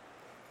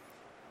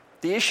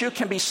 The issue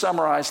can be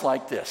summarized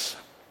like this.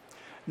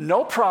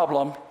 No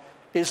problem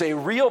is a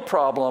real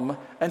problem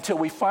until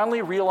we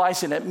finally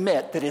realize and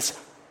admit that it's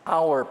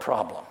our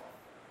problem.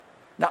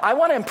 Now, I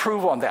want to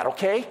improve on that,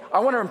 okay? I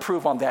want to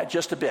improve on that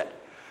just a bit.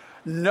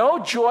 No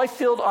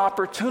joy-filled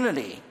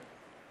opportunity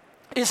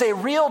is a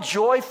real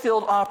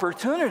joy-filled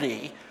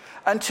opportunity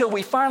until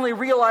we finally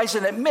realize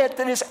and admit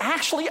that it's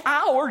actually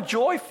our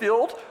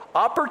joy-filled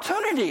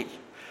opportunity.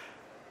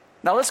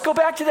 Now, let's go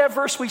back to that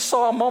verse we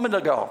saw a moment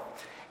ago.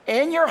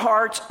 In your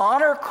hearts,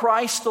 honor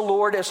Christ the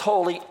Lord as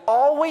holy,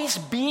 always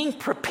being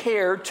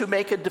prepared to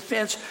make a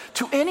defense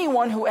to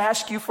anyone who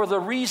asks you for the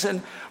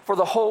reason for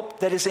the hope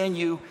that is in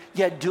you,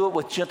 yet do it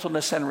with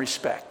gentleness and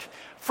respect.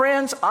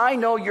 Friends, I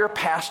know your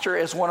pastor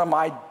as one of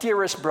my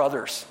dearest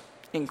brothers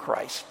in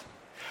Christ.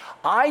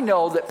 I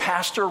know that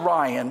Pastor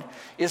Ryan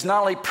is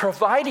not only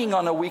providing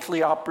on a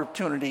weekly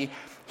opportunity,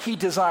 he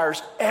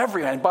desires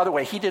everyone. And by the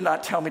way, he did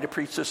not tell me to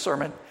preach this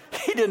sermon.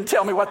 He didn't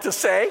tell me what to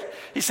say.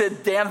 He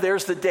said, Dan,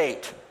 there's the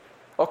date.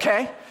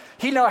 Okay?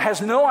 He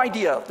has no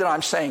idea that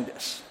I'm saying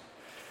this.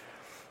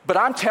 But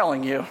I'm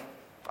telling you,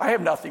 I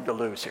have nothing to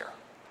lose here.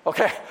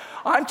 Okay?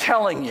 I'm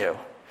telling you,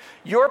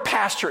 your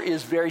pastor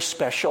is very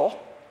special.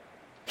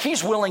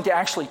 He's willing to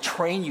actually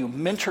train you,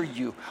 mentor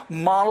you,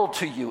 model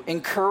to you,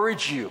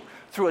 encourage you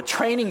through a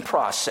training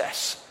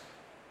process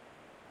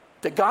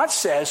that God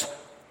says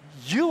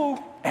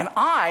you and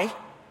I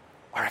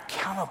are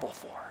accountable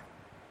for.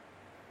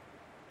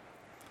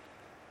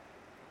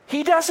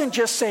 He doesn't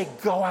just say,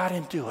 go out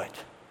and do it.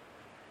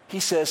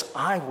 He says,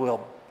 I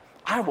will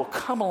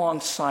come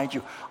alongside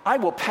you. I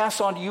will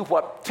pass on to you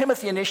what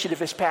Timothy Initiative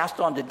has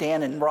passed on to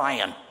Dan and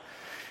Ryan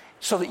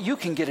so that you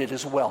can get it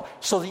as well,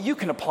 so that you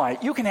can apply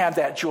it. You can have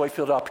that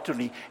joy-filled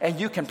opportunity and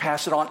you can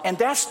pass it on. And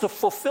that's the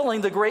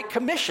fulfilling the Great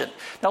Commission.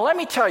 Now, let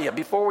me tell you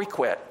before we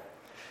quit,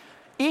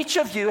 each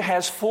of you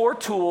has 4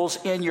 tools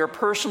in your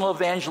personal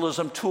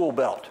evangelism tool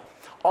belt,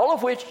 all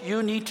of which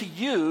you need to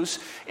use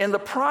in the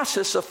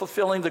process of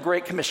fulfilling the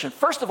Great Commission.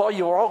 First of all,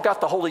 you all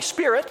got the Holy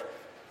Spirit.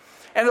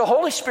 And the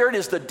Holy Spirit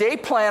is the day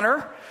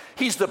planner.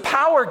 He's the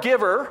power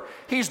giver.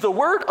 He's the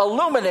word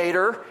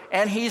illuminator.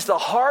 And he's the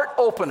heart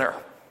opener.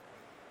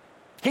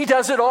 He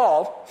does it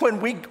all when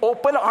we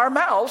open our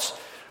mouths,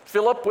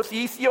 fill up with the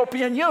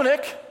Ethiopian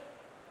eunuch,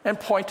 and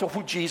point to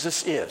who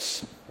Jesus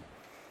is.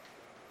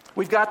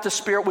 We've got the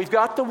Spirit, we've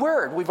got the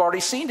Word. We've already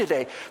seen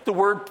today. The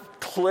Word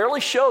clearly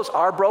shows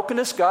our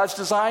brokenness, God's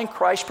design,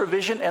 Christ's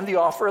provision, and the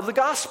offer of the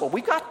gospel.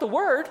 We've got the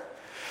Word.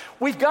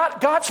 We've got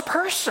God's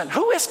person.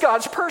 Who is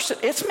God's person?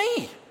 It's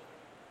me.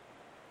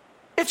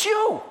 It's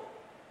you.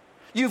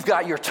 You've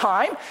got your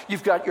time.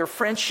 You've got your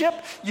friendship.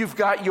 You've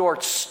got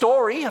your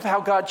story of how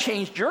God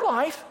changed your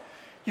life.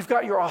 You've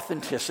got your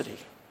authenticity.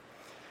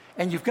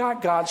 And you've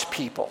got God's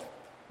people.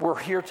 We're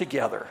here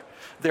together.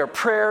 Their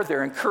prayer,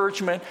 their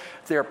encouragement,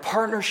 their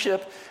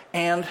partnership,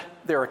 and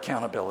their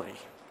accountability.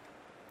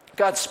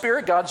 God's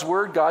Spirit, God's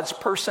Word, God's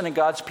person, and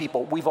God's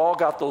people. We've all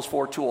got those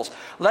 4 tools.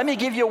 Let me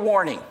give you a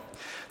warning.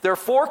 There are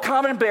 4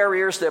 common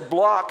barriers that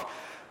block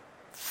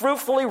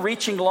fruitfully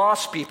reaching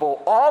lost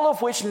people, all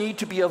of which need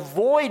to be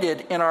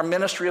avoided in our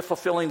ministry of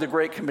fulfilling the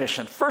Great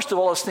Commission. First of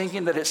all is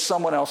thinking that it's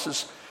someone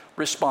else's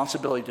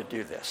responsibility to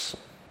do this.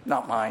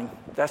 Not mine.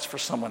 That's for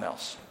someone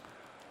else.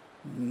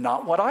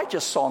 Not what I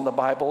just saw in the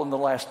Bible in the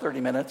last 30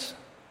 minutes.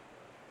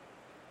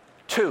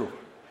 2,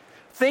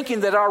 thinking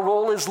that our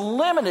role is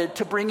limited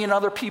to bringing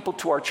other people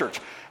to our church.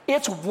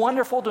 It's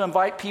wonderful to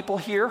invite people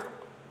here,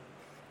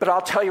 but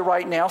I'll tell you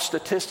right now,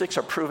 statistics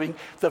are proving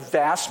the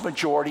vast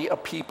majority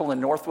of people in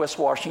Northwest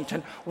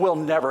Washington will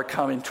never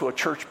come into a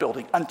church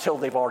building until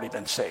they've already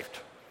been saved.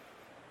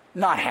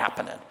 Not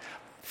happening.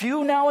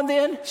 Few now and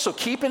then, so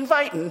keep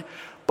inviting.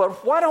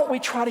 But why don't we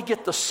try to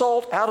get the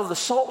salt out of the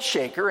salt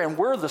shaker, and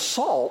we're the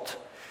salt,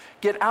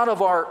 get out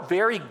of our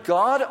very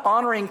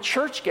God-honoring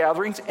church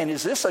gatherings, and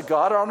is this a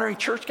God-honoring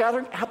church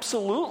gathering?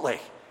 Absolutely.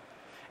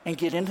 And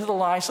get into the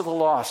lives of the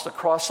lost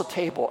across the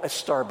table at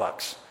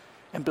Starbucks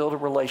and build a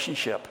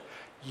relationship.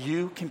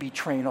 You can be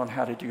trained on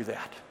how to do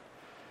that.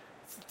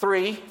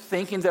 3,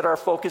 thinking that our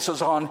focus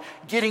is on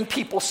getting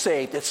people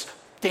saved. It's,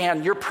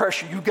 Dan, your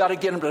pressure, you got to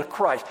get them to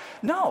Christ.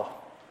 No,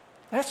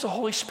 that's the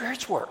Holy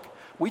Spirit's work.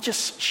 We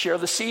just share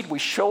the seed. We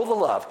show the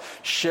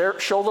love. Show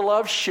the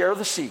love, share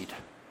the seed.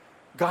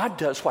 God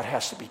does what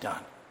has to be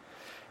done.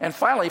 And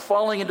finally,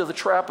 falling into the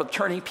trap of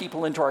turning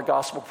people into our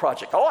gospel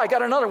project. Oh, I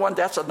got another one.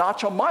 That's a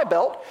notch on my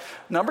belt.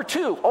 Number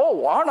 2,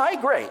 oh, aren't I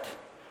great?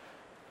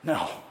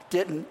 No,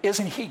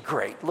 isn't he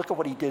great? Look at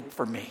what he did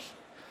for me.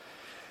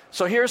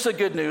 So here's the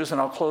good news,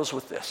 and I'll close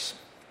with this.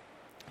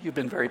 You've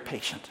been very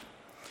patient.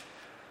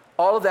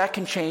 All of that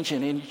can change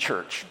in any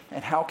church.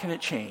 And how can it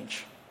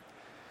change?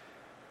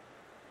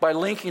 By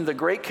linking the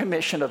Great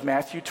Commission of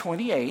Matthew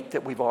 28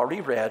 that we've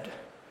already read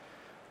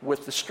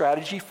with the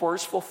strategy for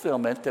its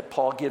fulfillment that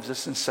Paul gives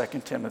us in 2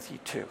 Timothy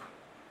 2.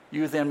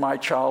 You then, my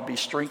child, be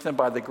strengthened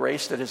by the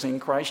grace that is in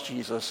Christ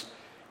Jesus,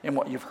 and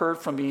what you've heard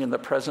from me in the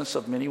presence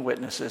of many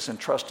witnesses, and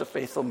trust to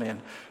faithful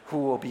men who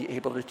will be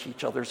able to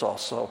teach others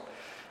also.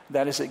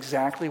 That is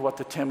exactly what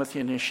the Timothy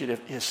Initiative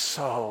is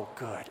so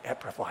good at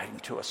providing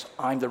to us.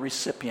 I'm the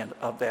recipient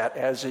of that,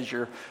 as is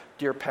your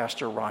dear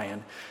Pastor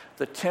Ryan.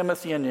 The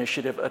Timothy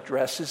Initiative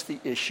addresses the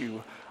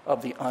issue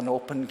of the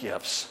unopened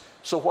gifts.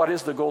 So what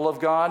is the goal of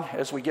God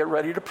as we get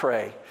ready to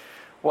pray?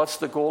 What's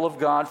the goal of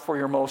God for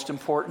your most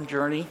important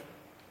journey?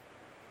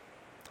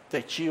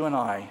 That you and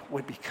I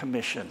would be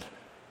commissioned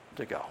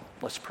to go.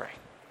 Let's pray.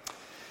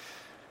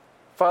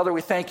 Father,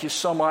 we thank you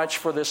so much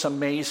for this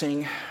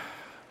amazing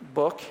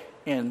book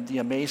and the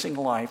amazing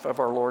life of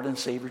our Lord and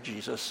Savior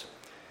Jesus.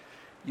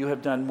 You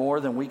have done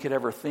more than we could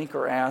ever think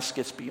or ask.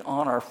 It's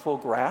beyond our full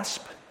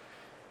grasp.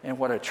 And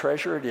what a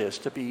treasure it is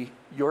to be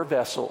your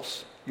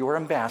vessels, your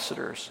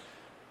ambassadors,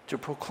 to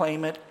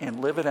proclaim it and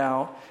live it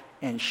out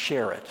and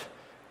share it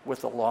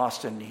with the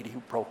lost and needy,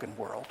 broken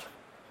world.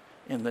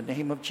 In the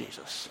name of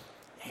Jesus,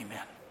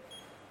 amen.